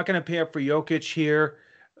agree. I'm not going to pay up for Jokic here.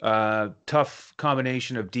 Tough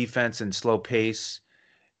combination of defense and slow pace.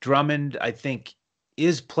 Drummond, I think,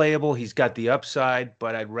 is playable. He's got the upside,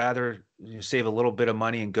 but I'd rather save a little bit of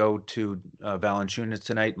money and go to Valanciunas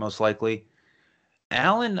tonight, most likely.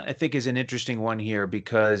 Allen, I think, is an interesting one here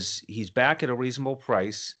because he's back at a reasonable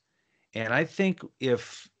price. And I think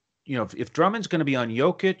if Drummond's going to be on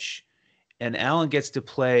Jokic and Allen gets to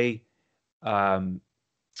play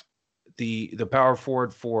the power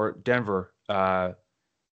forward for Denver. I'm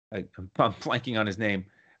blanking on his name.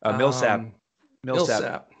 Millsap. Millsap.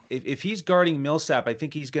 Millsap. If he's guarding Millsap, I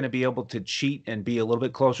think he's going to be able to cheat and be a little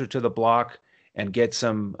bit closer to the block and get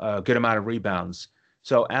some good amount of rebounds.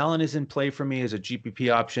 So Allen is in play for me as a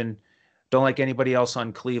GPP option. Don't like anybody else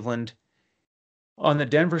on Cleveland. On the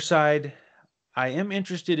Denver side, I am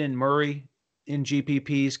interested in Murray in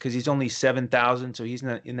GPPs because he's only 7,000, so he's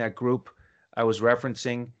not in that group I was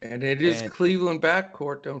referencing. And it is Cleveland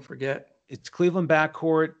backcourt, don't forget. It's Cleveland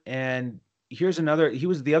backcourt, and here's another. He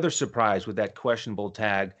was the other surprise with that questionable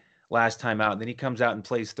tag last time out. And then he comes out and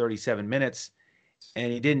plays 37 minutes,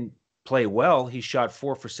 and he didn't play well. He shot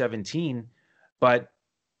 4 for 17, but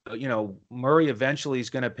Murray eventually is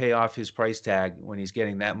going to pay off his price tag when he's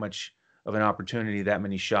getting that much of an opportunity, that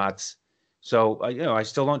many shots. So I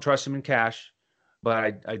still don't trust him in cash,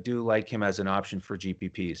 but I do like him as an option for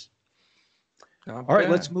GPPs. Okay. All right,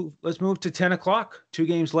 let's move to 10 o'clock. 2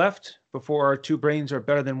 games left before our 2 brains are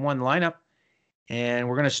better than 1 lineup. And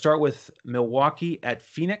we're going to start with Milwaukee at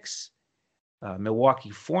Phoenix. Milwaukee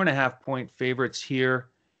 4.5 point favorites here,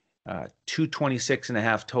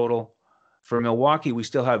 226.5 total. For Milwaukee, we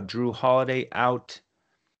still have Drew Holiday out.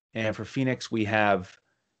 And for Phoenix, we have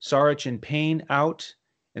Saric and Payne out.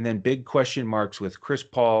 And then big question marks with Chris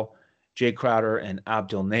Paul, Jay Crowder, and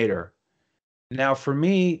Abdel Nader. Now, for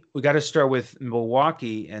me, we got to start with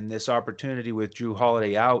Milwaukee and this opportunity with Drew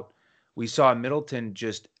Holiday out. We saw Middleton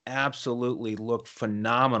just absolutely look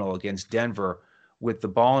phenomenal against Denver with the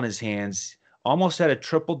ball in his hands. Almost had a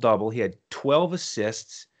triple-double. He had 12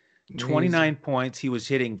 assists, 29 points. He was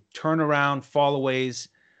hitting turnaround, fallaways,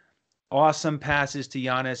 awesome passes to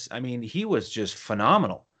Giannis. I mean, he was just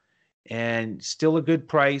phenomenal and still a good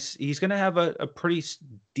price. He's going to have a pretty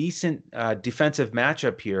decent defensive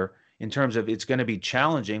matchup here. In terms of it's going to be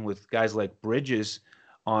challenging with guys like Bridges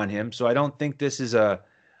on him. So I don't think this is a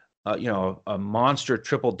monster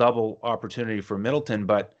triple-double opportunity for Middleton,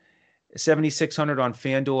 but 7,600 on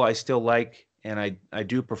FanDuel I still like, and I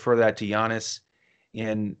do prefer that to Giannis.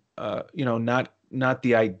 And not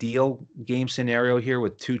the ideal game scenario here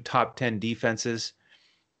with 2 top 10 defenses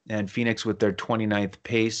and Phoenix with their 29th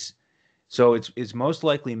pace. So it's most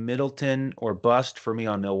likely Middleton or bust for me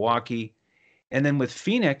on Milwaukee. And then with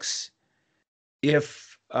Phoenix,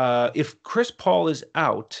 if Chris Paul is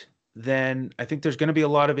out, then I think there's going to be a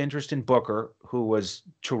lot of interest in Booker, who was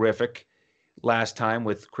terrific last time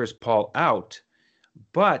with Chris Paul out.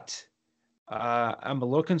 But I'm a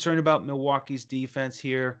little concerned about Milwaukee's defense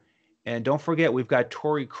here. And don't forget, we've got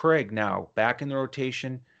Torrey Craig now back in the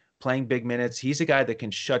rotation, playing big minutes. He's a guy that can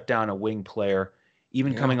shut down a wing player,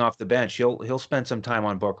 even coming off the bench. He'll spend some time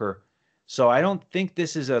on Booker. So I don't think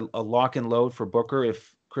this is a lock and load for Booker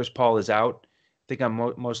if Chris Paul is out. I think I'm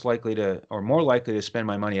more likely to spend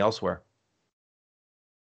my money elsewhere.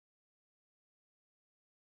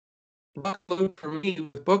 Lock and load for me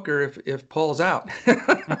with Booker if Paul's out.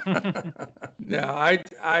 No,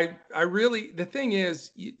 I really, the thing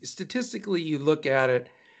is, statistically, you look at it,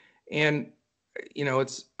 and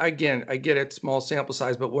it's, again, I get it, small sample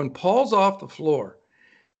size, but when Paul's off the floor,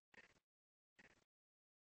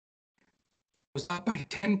 was up by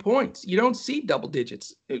 10 points. You don't see double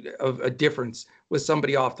digits of a difference with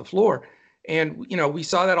somebody off the floor. And, we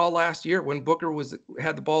saw that all last year when Booker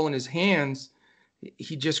had the ball in his hands.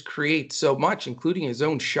 He just creates so much, including his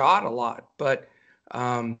own shot a lot. But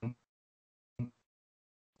I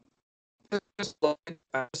just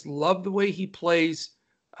love the way he plays,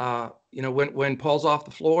 when Paul's off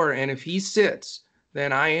the floor. And if he sits,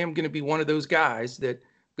 then I am going to be one of those guys that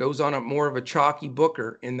goes on a more of a chalky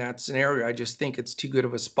Booker in that scenario. I just think it's too good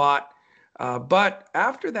of a spot. But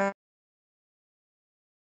after that,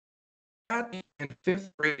 and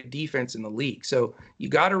 5th-rated defense in the league. So you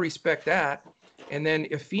got to respect that. And then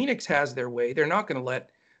if Phoenix has their way, they're not going to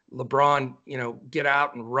let LeBron, get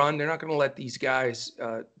out and run. They're not going to let these guys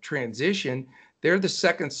transition. They're the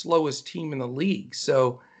 2nd slowest team in the league.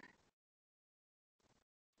 So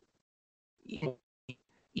even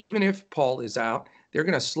if Paul is out, they're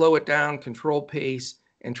going to slow it down, control pace,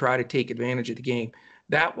 and try to take advantage of the game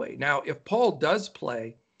that way. Now, if Paul does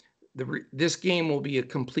play, this game will be a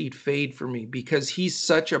complete fade for me because he's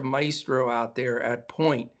such a maestro out there at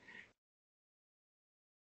point.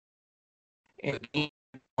 And the game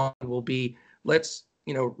will be, let's,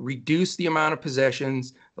 reduce the amount of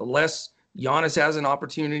possessions. The less Giannis has an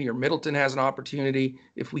opportunity or Middleton has an opportunity,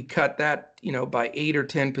 if we cut that, by 8 or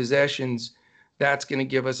 10 possessions, that's going to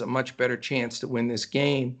give us a much better chance to win this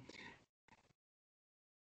game.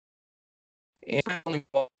 And only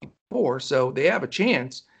 4, so they have a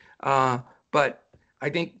chance. But I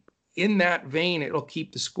think in that vein, it'll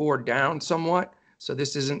keep the score down somewhat. So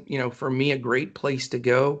this isn't, for me, a great place to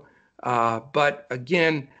go. But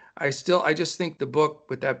again, I just think the book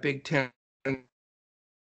with that Big 10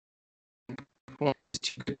 points is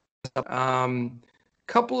too good.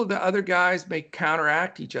 Couple of the other guys may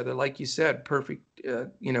counteract each other, like you said. Perfect,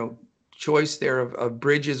 choice there of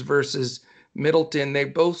Bridges versus Middleton. They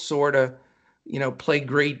both sort of, play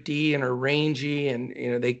great D and are rangy,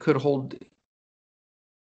 and they could hold.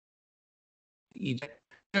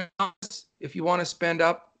 If you want to spend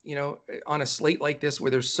up, on a slate like this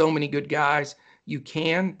where there's so many good guys, you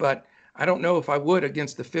can. But I don't know if I would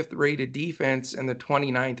against the 5th-rated defense and the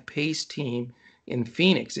 29th pace team in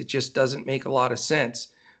Phoenix. It just doesn't make a lot of sense.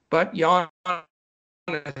 But Giannis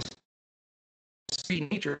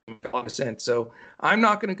nature makes a lot of sense. So I'm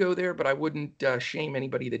not going to go there, but I wouldn't shame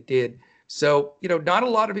anybody that did. So, not a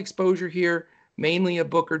lot of exposure here, mainly a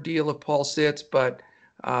Booker deal of Paul Sitz, but,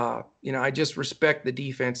 I just respect the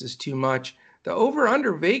defenses too much. The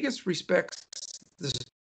over-under, Vegas respects the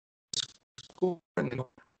score. I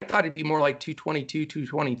thought it'd be more like 222,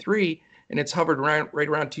 223, and it's hovered right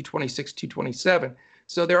around 226, 227.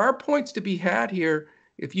 So there are points to be had here.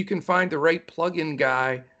 If you can find the right plug-in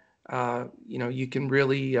guy, you can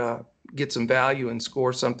really get some value and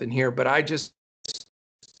score something here. But I just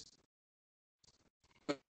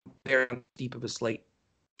there deep of a slate.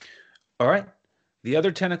 All right. The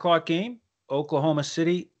other 10 o'clock game, Oklahoma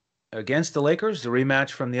City against the Lakers, the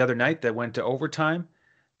rematch from the other night that went to overtime.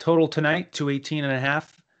 Total tonight, 218.5.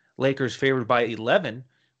 Lakers favored by 11.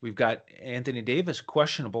 We've got Anthony Davis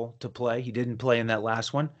questionable to play. He didn't play in that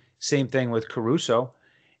last one. Same thing with Caruso.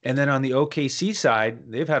 And then on the OKC side,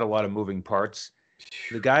 they've had a lot of moving parts.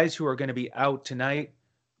 The guys who are going to be out tonight,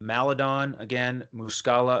 Maladon again,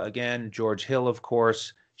 Muscala again, George Hill, of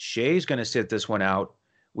course. Shea's going to sit this one out.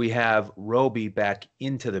 We have Roby back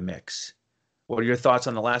into the mix. What are your thoughts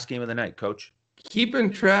on the last game of the night, Coach? Keeping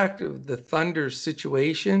track of the Thunder's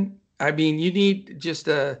situation, I mean, you need just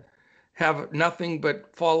to have nothing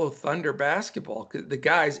but follow Thunder basketball. The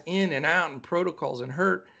guys in and out and protocols and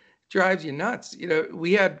hurt drives you nuts.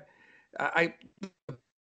 We had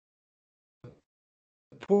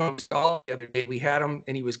poor Muscala the other day. We had him,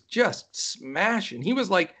 and he was just smashing. He was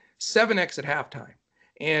like 7x at halftime,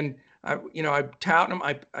 and I tout him.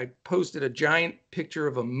 I posted a giant picture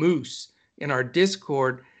of a moose in our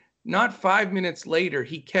Discord. Not 5 minutes later,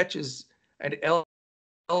 he catches an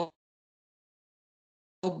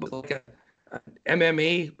like a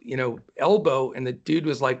MMA, elbow, and the dude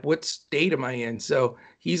was like, "What state am I in?" So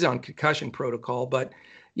he's on concussion protocol. But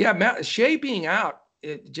yeah, Shea being out,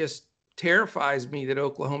 it just terrifies me that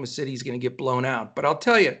Oklahoma City is going to get blown out. But I'll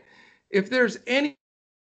tell you, if there's any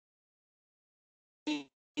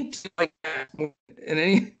like that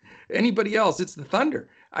and anybody else, it's the Thunder.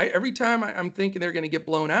 Every time I'm thinking they're going to get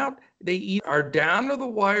blown out, they either are down to the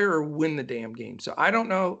wire or win the damn game. So I don't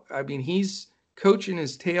know. I mean, he's coaching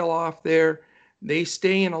his tail off there. They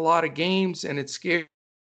stay in a lot of games, and it's scary.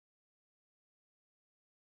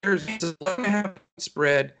 There's a 11.5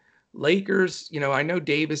 spread. Lakers, I know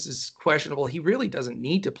Davis is questionable. He really doesn't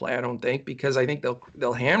need to play, I don't think, because I think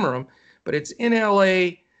they'll hammer him. But it's in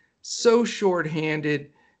LA, so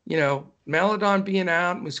shorthanded. Maladon being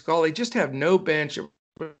out, Muscala, they just have no bench.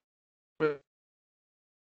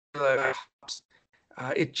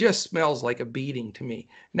 It just smells like a beating to me.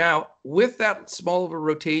 Now, with that small of a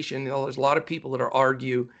rotation, there's a lot of people that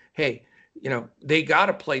argue, hey, they got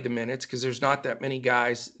to play the minutes because there's not that many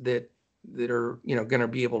guys that are, going to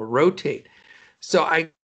be able to rotate. So I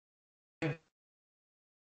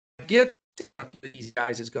get these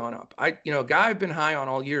guys has gone up. A guy I've been high on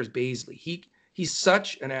all year is Baisley. He's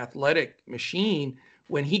such an athletic machine.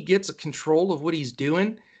 When he gets a control of what he's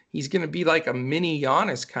doing, he's going to be like a mini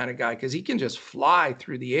Giannis kind of guy because he can just fly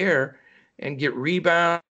through the air and get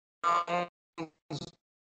rebounds,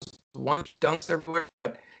 dunks everywhere.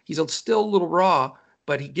 He's still a little raw,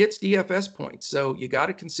 but he gets DFS points. So you got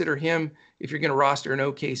to consider him if you're going to roster an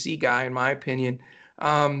OKC guy, in my opinion.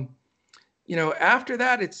 After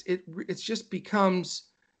that, it's just becomes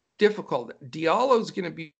difficult. Diallo's going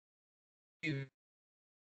to be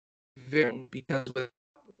very, because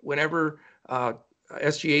whenever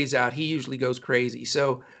SGA's out, he usually goes crazy.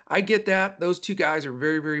 So I get that. Those two guys are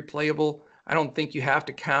very, very playable. I don't think you have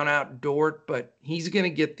to count out Dort, but he's going to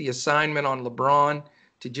get the assignment on LeBron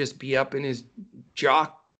to just be up in his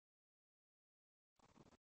jock.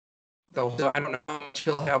 Though I don't know how much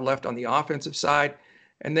he'll have left on the offensive side.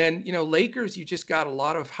 And then, Lakers, you just got a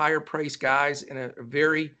lot of higher price guys in a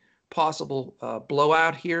very possible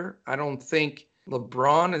blowout here. I don't think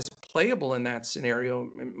LeBron is playable in that scenario,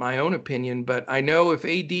 in my own opinion. But I know if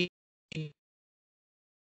AD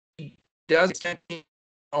does,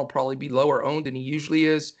 I'll probably be lower owned than he usually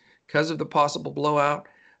is because of the possible blowout.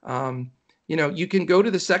 You can go to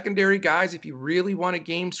the secondary guys if you really want a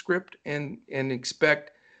game script and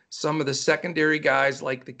expect some of the secondary guys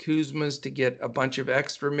like the Kuzmas to get a bunch of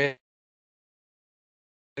extra minutes.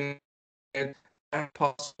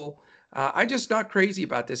 Possible. I'm just not crazy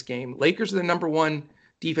about this game. Lakers are the number one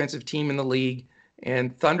defensive team in the league,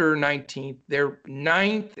 and Thunder are 19th. They're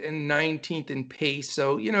 9th and 19th in pace.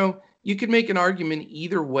 So, you could make an argument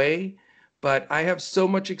either way, but I have so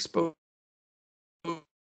much exposure. I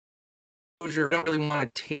don't really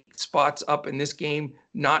want to take spots up in this game,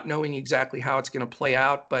 not knowing exactly how it's going to play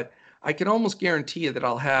out. But I can almost guarantee you that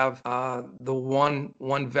I'll have the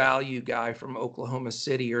one value guy from Oklahoma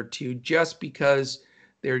City or two, just because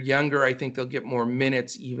they're younger. I think they'll get more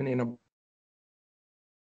minutes even in a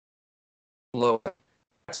low.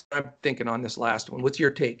 That's what I'm thinking on this last one. What's your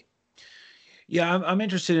take? Yeah, I'm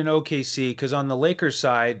interested in OKC because on the Lakers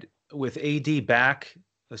side, with AD back,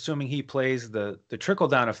 assuming he plays, the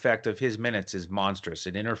trickle-down effect of his minutes is monstrous.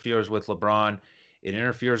 It interferes with LeBron. It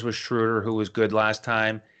interferes with Schroeder, who was good last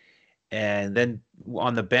time. And then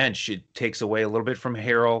on the bench, it takes away a little bit from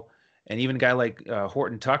Harrell. And even a guy like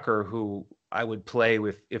Horton Tucker, who I would play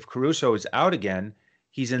with if Caruso is out again,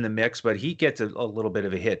 he's in the mix, but he gets a little bit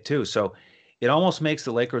of a hit too. So it almost makes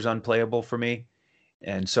the Lakers unplayable for me.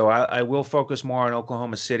 And so I will focus more on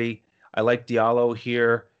Oklahoma City. I like Diallo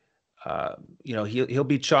here. He'll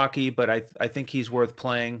be chalky, but I think he's worth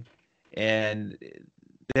playing. And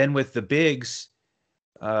then with the bigs,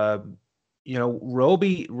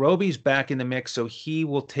 Roby's back in the mix, so he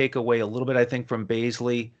will take away a little bit, I think, from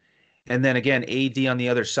Baisley. And then again, AD on the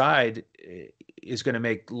other side is going to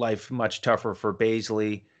make life much tougher for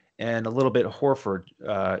Baisley and a little bit Horford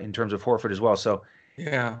in terms of Horford as well. So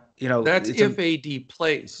yeah, that's if AD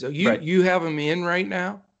plays. So you have him in right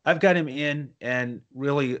now? I've got him in and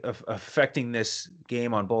really affecting this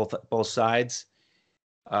game on both sides.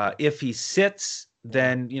 If he sits,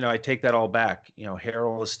 then I take that all back.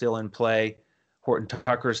 Harrell is still in play, Horton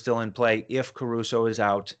Tucker is still in play if Caruso is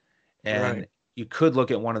out, and you could look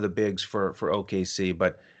at one of the bigs for OKC.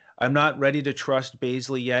 But I'm not ready to trust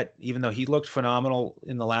Baisley yet, even though he looked phenomenal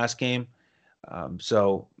in the last game.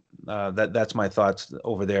 That's my thoughts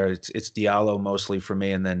over there. It's Diallo mostly for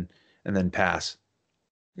me, and then pass.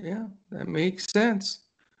 Yeah, that makes sense.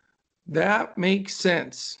 That makes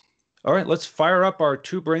sense. All right, let's fire up our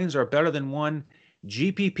two brains are better than one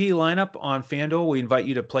GPP lineup on FanDuel. We invite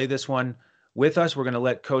you to play this one with us. We're going to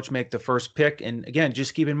let Coach make the first pick. And again,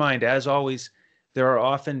 just keep in mind, as always, there are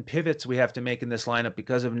often pivots we have to make in this lineup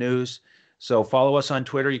because of news. So follow us on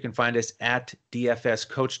Twitter. You can find us at DFS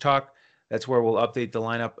Coach Talk. That's where we'll update the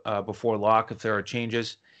lineup before lock if there are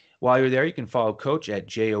changes. While you're there, you can follow Coach at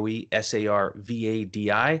JOESARVADI.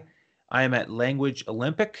 I am at Language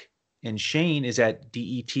Olympic, and Shane is at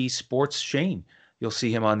DET Sports Shane. You'll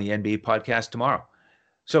see him on the NBA podcast tomorrow.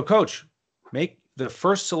 So, Coach, make the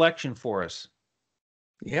first selection for us.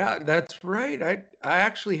 Yeah, that's right. I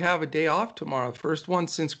actually have a day off tomorrow. First one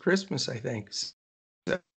since Christmas, I think.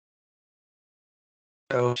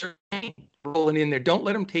 So rolling in there. Don't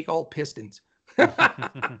let them take all Pistons.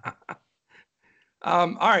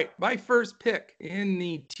 All right, my first pick in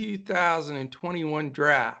the 2021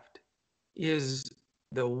 draft is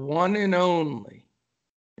the one and only.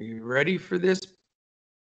 Are you ready for this?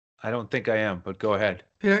 I don't think I am, but go ahead.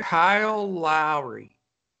 Pick Kyle Lowry.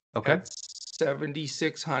 Okay. At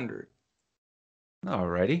 7,600. All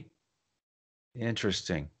righty.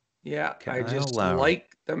 Interesting. Yeah, I just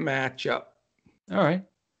like the matchup. All right.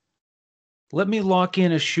 Let me lock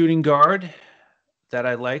in a shooting guard that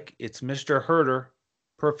I like. It's Mr. Herter.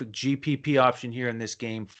 Perfect GPP option here in this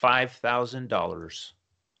game, $5,000.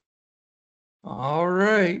 All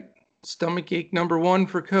right. Stomachache number one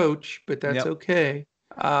for Coach, but that's okay.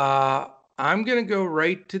 I'm going to go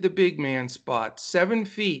right to the big man spot. 7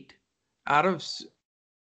 feet out of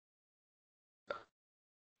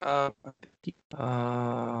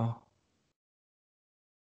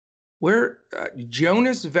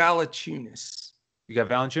Jonas Valanciunas. You got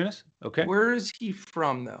Valanciunas? Okay. Where is he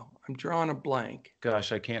from, though? I'm drawing a blank.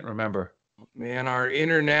 Gosh, I can't remember. Man, our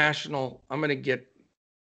international. I'm going to get.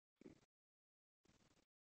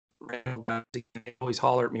 They always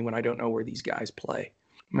holler at me when I don't know where these guys play.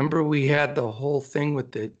 Remember, we had the whole thing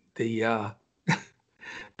with the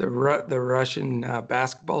Russian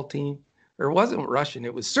basketball team, or it wasn't Russian?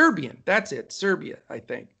 It was Serbian. That's it, Serbia, I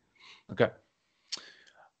think. Okay.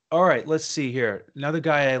 All right, let's see here. Another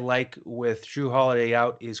guy I like with Jrue Holiday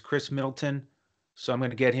out is Chris Middleton. So I'm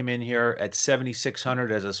going to get him in here at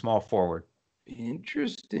 7,600 as a small forward.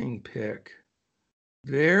 Interesting pick.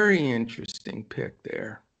 Very interesting pick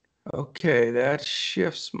there. Okay, that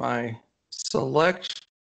shifts my selection.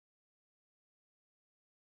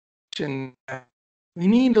 We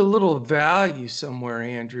need a little value somewhere,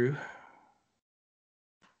 Andrew.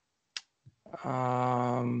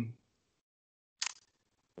 Wow.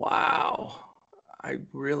 I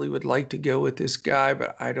really would like to go with this guy,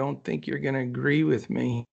 but I don't think you're going to agree with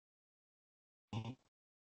me.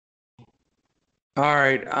 All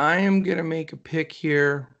right, I am going to make a pick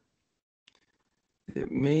here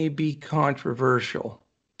that may be controversial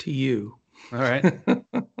to you. All right.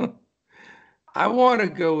 I want to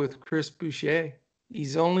go with Chris Boucher.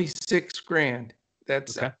 He's only $6,000.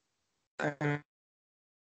 That's okay.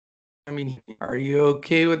 I mean, are you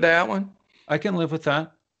okay with that one? I can live with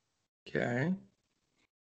that. Okay.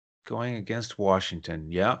 Going against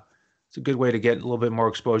Washington. Yeah. It's a good way to get a little bit more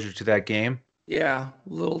exposure to that game. Yeah, a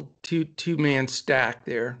little two-man stack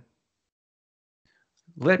there.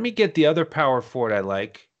 Let me get the other power forward I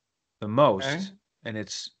like the most, Okay. and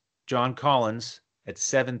it's John Collins at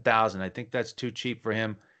 7,000. I think that's too cheap for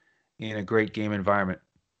him in a great game environment.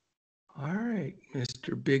 All right,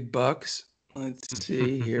 Mr. Big Bucks. Let's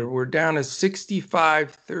see here. We're down to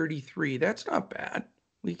 65-33. That's not bad.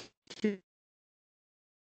 We can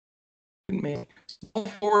make small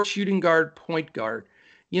forward, shooting guard, point guard.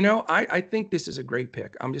 You know, I think this is a great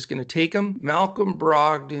pick. I'm just going to take him. Malcolm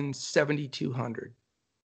Brogdon, 7,200.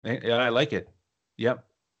 Yeah, I like it. Yep.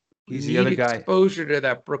 He's the other guy. Exposure to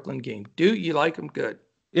that Brooklyn game. Do you like him? Good.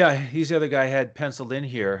 Yeah, he's the other guy I had penciled in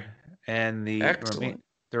here. And the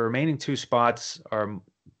remaining two spots are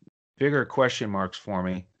bigger question marks for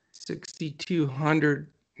me. 6,200.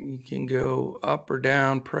 You can go up or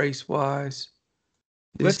down price-wise.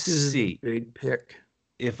 Let's see. A big pick.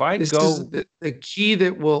 If I this go, is the key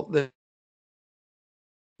that will.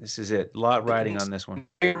 This is it. A lot riding on this one.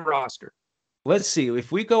 Roster. Let's see.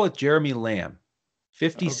 If we go with Jeremy Lamb,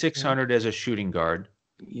 5,600 as a shooting guard.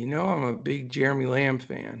 You know I'm a big Jeremy Lamb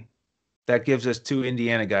fan. That gives us two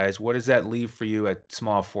Indiana guys. What does that leave for you at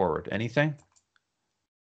small forward? Anything?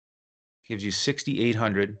 Gives you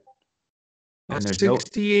 6,800. And there's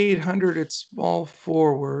 6,800 at small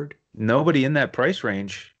forward. Nobody in that price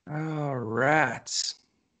range. Oh, rats.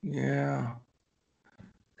 Yeah.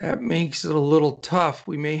 That makes it a little tough.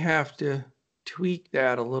 We may have to tweak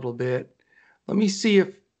that a little bit. Let me see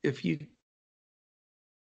if you...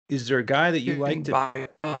 Is there a guy that you like to buy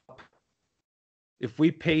up? If we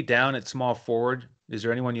pay down at small forward, is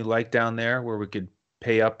there anyone you like down there where we could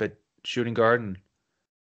pay up at shooting guard and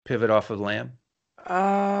pivot off of Lamb?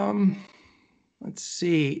 Let's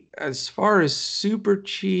see. As far as super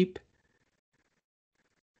cheap,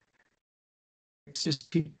 it's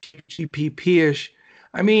just GPP-ish.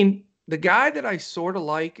 I mean, the guy that I sort of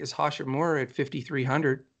like is Hachimura at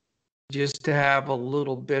 5,300, just to have a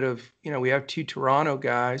little bit of, we have two Toronto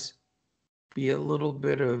guys, be a little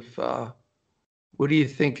bit of, what do you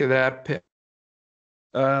think of that pick?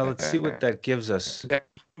 Let's see what that gives us. That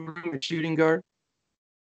shooting guard?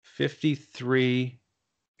 53.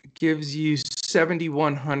 Gives you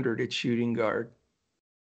 7,100 at shooting guard.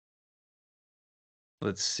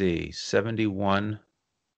 Let's see, 71.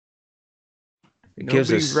 It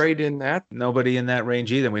gives us right in that. Nobody in that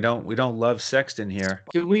range either. We don't love Sexton here.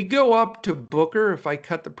 Can we go up to Booker if I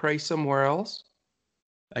cut the price somewhere else?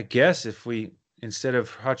 I guess if we instead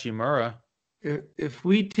of Hachimura. If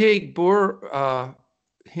we take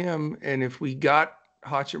him and if we got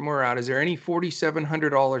Hachimura out, is there any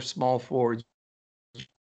 $4,700 small forwards?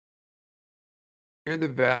 You're the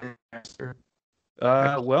value master.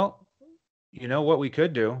 Well, you know what we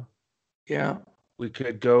could do? Yeah. We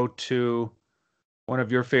could go to one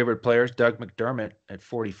of your favorite players, Doug McDermott, at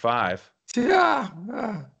 45. Yeah.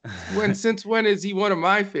 Since when is he one of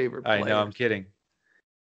my favorite players? I know, I'm kidding.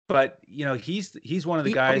 But, he's one of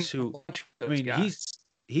the guys who,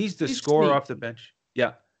 he's the scorer off the bench.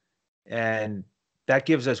 Yeah. And that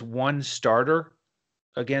gives us one starter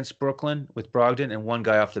against Brooklyn with Brogdon and one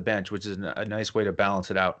guy off the bench, which is a nice way to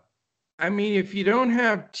balance it out. I mean, if you don't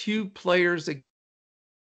have two players against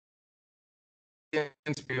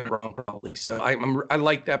me, wrong probably. So I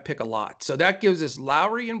like that pick a lot. So that gives us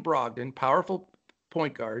Lowry and Brogdon, powerful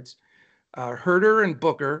point guards, Herter and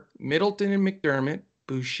Booker, Middleton and McDermott,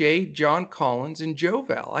 Boucher, John Collins, and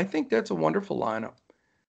Joval. I think that's a wonderful lineup.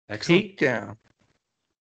 Excellent. Take down.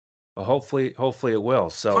 Well, hopefully it will.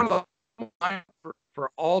 So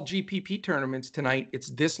for all GPP tournaments tonight, it's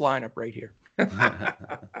this lineup right here.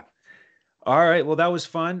 All right. Well, that was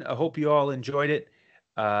fun. I hope you all enjoyed it.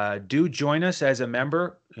 Do join us as a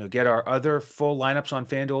member. Get our other full lineups on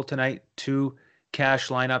FanDuel tonight, 2 cash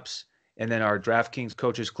lineups, and then our DraftKings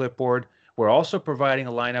coaches clipboard. We're also providing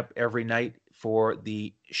a lineup every night for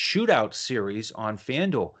the shootout series on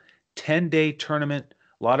FanDuel. 10-day tournament,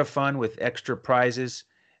 a lot of fun with extra prizes,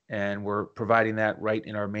 and we're providing that right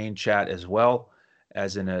in our main chat as well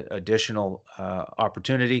as an additional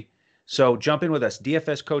opportunity. So jump in with us,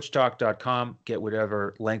 dfscoachtalk.com, get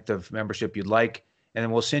whatever length of membership you'd like, and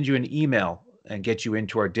then we'll send you an email and get you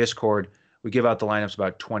into our Discord. We give out the lineups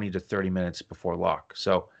about 20 to 30 minutes before lock.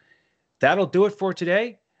 So that'll do it for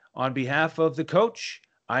today. On behalf of the coach,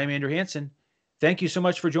 I'm Andrew Hansen. Thank you so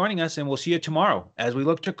much for joining us, and we'll see you tomorrow as we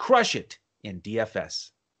look to crush it in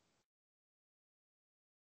DFS.